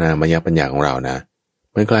ภาวนามยปัญญาของเรานะ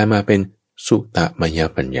มันกลายมาเป็นสุตมย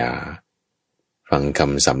ปัญญาฟังค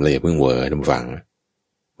ำสำเลยเพิ่งเวอร์ท่านฟัง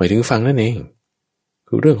หมายถึงฟังนั่นเอง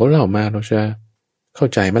คือเรื่องเขาเล่ามาเราจะเข้า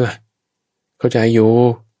ใจไหมล่ะเข้าใจอยู่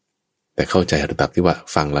แต่เข้าใจระดับที่ว่า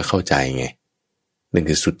ฟังแล้วเข้าใจไงนั่น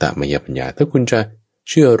คือสุตตมยปัญญาถ้าคุณจะ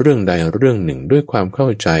เชื่อเรื่องใดเรื่องหนึ่งด้วยความเข้า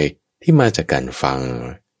ใจที่มาจากการฟัง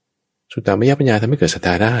สุตตมยปัญญาทำให้เกิดศรัทธ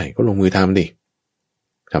าได้ก็ลงมือทำดิ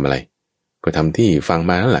ทำอะไรก็ทำที่ฟัง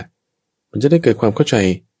มานั่นแหละมันจะได้เกิดความเข้าใจ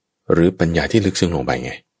หรือปัญญาที่ลึกซึ้งลงไปไ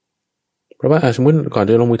งเพราะว่าสมมติก่อน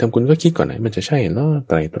จะลงมือทำคุณก็คิดก่อนนะมันจะใช่เนาะไ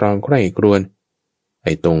ตร่ตรองใคร่ครวญไ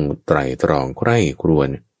อ้ตรงไตร่ตรองใคร่ครวญ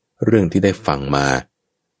เรื่องที่ได้ฟังมา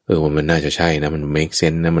ว่ามันน่าจะใช่นะมัน make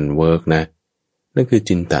sense นะมัน work นะนั่นคือ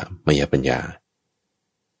จินตมยปัญญา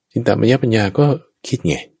จินตมยปัญญาก็คิด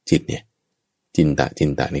ไงจิตเนี่ยจินต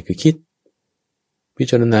นี่คือคิดพิ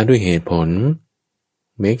จารณาด้วยเหตุผล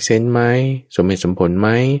make sense ไหมสมเหตุสมผลไหม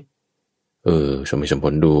สมเหตุสมผ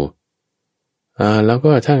ลดูแล้ว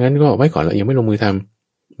ก็ถ้างั้นก็ไว้ก่อนแล้วยังไม่ลงมือท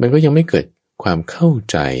ำมันก็ยังไม่เกิดความเข้า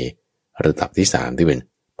ใจระดับที่3ที่เป็น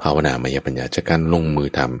ภาวนามยปัญญาจากการลงมือ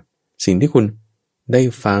ทำสิ่งที่คุณได้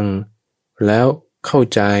ฟังแล้วเข้า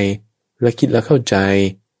ใจและคิดแล้วเข้าใจ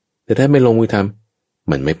แต่ถ้าไม่ลงมือท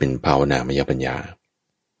ำมันไม่เป็นภาวนามยปัญญา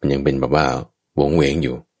มันยังเป็นแบบว่าวงเวงอ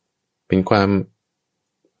ยู่เป็นความ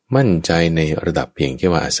มั่นใจในระดับเพียงแค่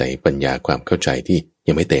ว่าอาศัยปัญญาความเข้าใจที่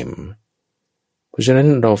ยังไม่เต็มเพราะฉะนั้น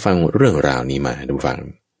เราฟังเรื่องราวนี้มาดูฟัง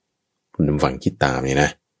คุณฟังคิดตามเนี่ยนะ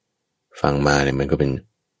ฟังมาเนี่ยมันก็เป็น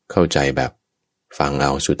เข้าใจแบบฟังเอ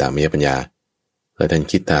าสุตตามยปัญญาแล้วท่าน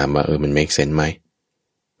คิดตามว่ามัน make sense ไหม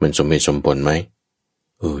มันสมเหตุสมผลไหม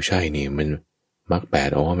ใช่นี่มันมรรคแปด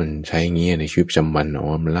มันใช้เงี้ยในชีวิตประจำวัน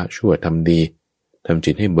มันละชั่วทำดีทำ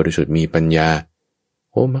จิตให้บริสุทธิ์มีปัญญา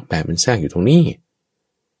มรรคแปดมันแทรกอยู่ตรงนี้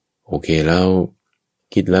โอเคแล้ว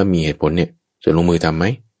คิดแล้วมีเหตุผลเนี่ยจะลงมือทำไหม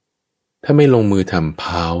ถ้าไม่ลงมือทำภ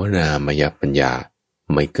าวนามยปัญญา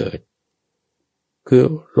ไม่เกิดคือ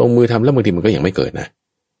ลงมือทำแล้วบางทีมันก็ยังไม่เกิดนะ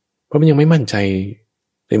เพราะมันยังไม่มั่นใจ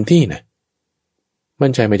เต็มที่นะมั่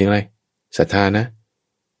นใจหมายถึงอะไรศรัทธานะ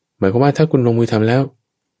หมายความว่าถ้าคุณลงมือทำแล้ว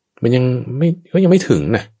มันยังไม่ถึง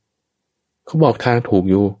นะเขาบอกทางถูก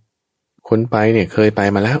อยู่คนไปเนี่ยเคยไป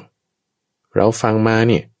มาแล้วเราฟังมา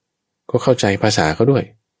เนี่ยก็เข้าใจภาษาเขาด้วย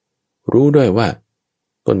รู้ด้วยว่า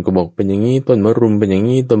ต้นกระบอกเป็นอย่างนี้ต้นมะรุมเป็นอย่าง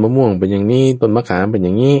นี้ต้นมะม่วงเป็นอย่างนี้ต้นมะขามเป็นอ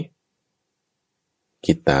ย่างนี้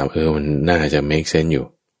คิดตามมันน่าจะ make sense อยู่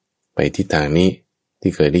ไปที่ทางนี้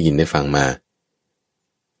ที่เคยได้ยินได้ฟังมา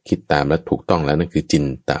คิดตามแล้วถูกต้องแล้วนั่นคือจิน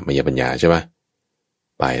ตมยปัญญาใช่ปะ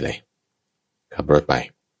ไปเลยขับรถไป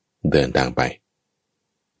เดินทางไป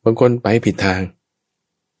บางคนไปผิดทาง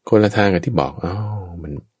คนละทางกับที่บอกมั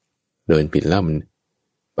นเดินผิดแล้วมัน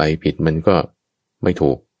ไปผิดมันก็ไม่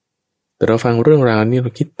ถูกแต่เราฟังเรื่องราวนี้เร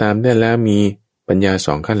าคิดตามได้แล้วมีปัญญา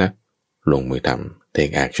2ขั้นแล้วลงมือทำ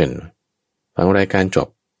take action ฟังรายการจบ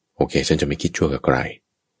โอเคฉันจะไม่คิดชั่วกับใคร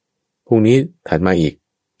พรุ่งนี้ถัดมาอีก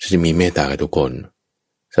ฉันจะมีเมตตากับทุกคน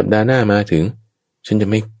สัปดาห์หน้ามาถึงฉันจะ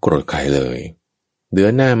ไม่โกรธใครเลยเดือ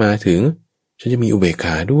นหน้ามาถึงฉันจะมีอุเบกข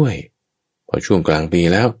าด้วยพอช่วงกลางปี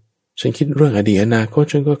แล้วฉันคิดเรื่องอดีตอนาคต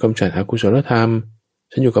ฉันก็กำจัดอกุศลธรรม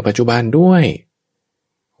ฉันอยู่กับปัจจุบันด้วย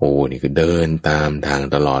นี่คือเดินตามทาง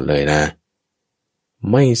ตลอดเลยนะ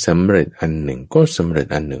ไม่สำเร็จอันหนึ่งก็สำเร็จ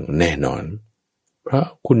อันหนึ่งแน่นอนเพราะ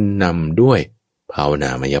คุณนำด้วยภาวนา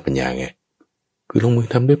มยปัญญาไงคือลงมือ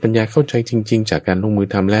ทำด้วยปัญญาเข้าใจจริงๆจากการลงมือ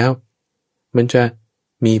ทำแล้วมันจะ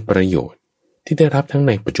มีประโยชน์ที่ได้รับทั้งใ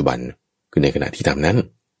นปัจจุบันคือในขณะที่ทำนั้น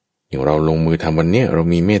อย่างเราลงมือทำวันนี้เรา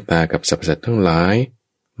มีเมตตากับสรรพสัตว์ทั้งหลาย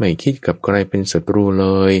ไม่คิดกับใครเป็นศัตรูเล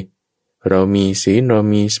ยเรามีศีลเรา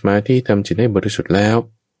มีสมาธิทำจิตให้บริสุทธิ์แล้ว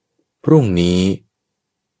พรุ่งนี้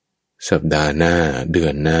สัปดาห์หน้าเดือ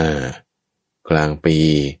นหน้ากลางปี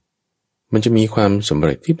มันจะมีความสำเ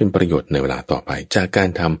ร็จที่เป็นประโยชน์ในเวลาต่อไปจากการ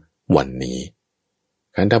ทำวันนี้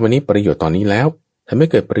การทำวันนี้ประโยชน์ตอนนี้แล้วทำให้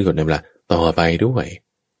เกิดประโยชน์ในเวลาต่อไปด้วย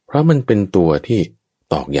เพราะมันเป็นตัวที่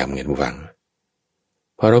ตอกย้ำไงผู้ฟัง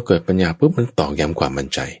พอเราเกิดปัญญาปุ๊บมันตอกย้ำความมั่น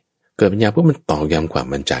ใจเกิดปัญญาปุ๊บมันตอกย้ำความ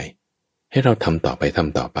มั่นใจให้เราทำต่อไปแ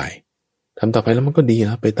ล้วมันก็ดีแ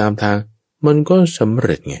ล้วไปตามทางมันก็สำเ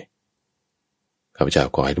ร็จไงข้าพเจ้า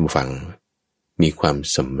ขอให้ทุกฟังมีความ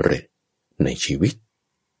สำเร็จในชีวิต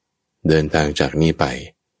เดินทางจากนี้ไป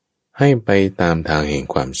ให้ไปตามทางแห่ง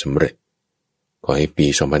ความสำเร็จขอให้ปี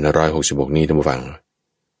2566นี้ท่านผู้ฟัง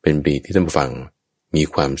เป็นปีที่ท่านผู้ฟังมี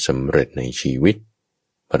ความสำเร็จในชีวิต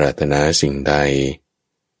ปรารถนาสิ่งใด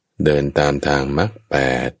เดินตามทางมรรค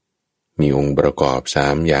8มีองค์ประกอบ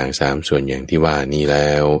3อย่าง3ส่วนอย่างที่ว่านี้แ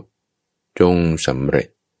ล้วจงสำเร็จ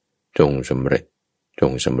จงสำเร็จจ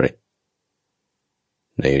งสำเร็จ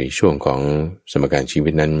ในช่วงของสมการชีวิ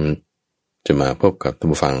ตนั้นจะมาพบกับท่าน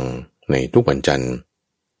ผู้ฟังในทุกวันจันทร์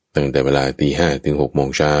ตั้งแต่เวลา 5:00 ถึง 6:00 น.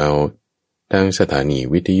ทางสถานี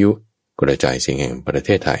วิทยุกระจายเสียงแห่งประเท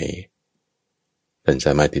ศไทยท่านส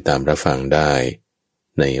ามารถติดตามรับฟังได้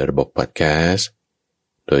ในระบบพอดแคสต์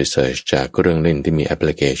โดยเสิร์ชจากเครื่องเล่นที่มีแอปพ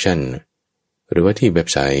ลิเคชันหรือว่าที่เว็บ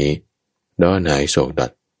ไซต์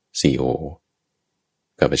donhaisok.co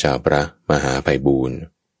ข้าพเจ้าพระมหาไพบูลย์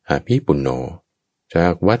อาภิปุณโญจา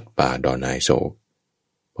กวัดป่าดอนไฮโศก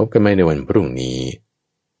พบกันใหม่ในวันพรุ่งนี้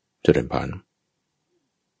เจริญพร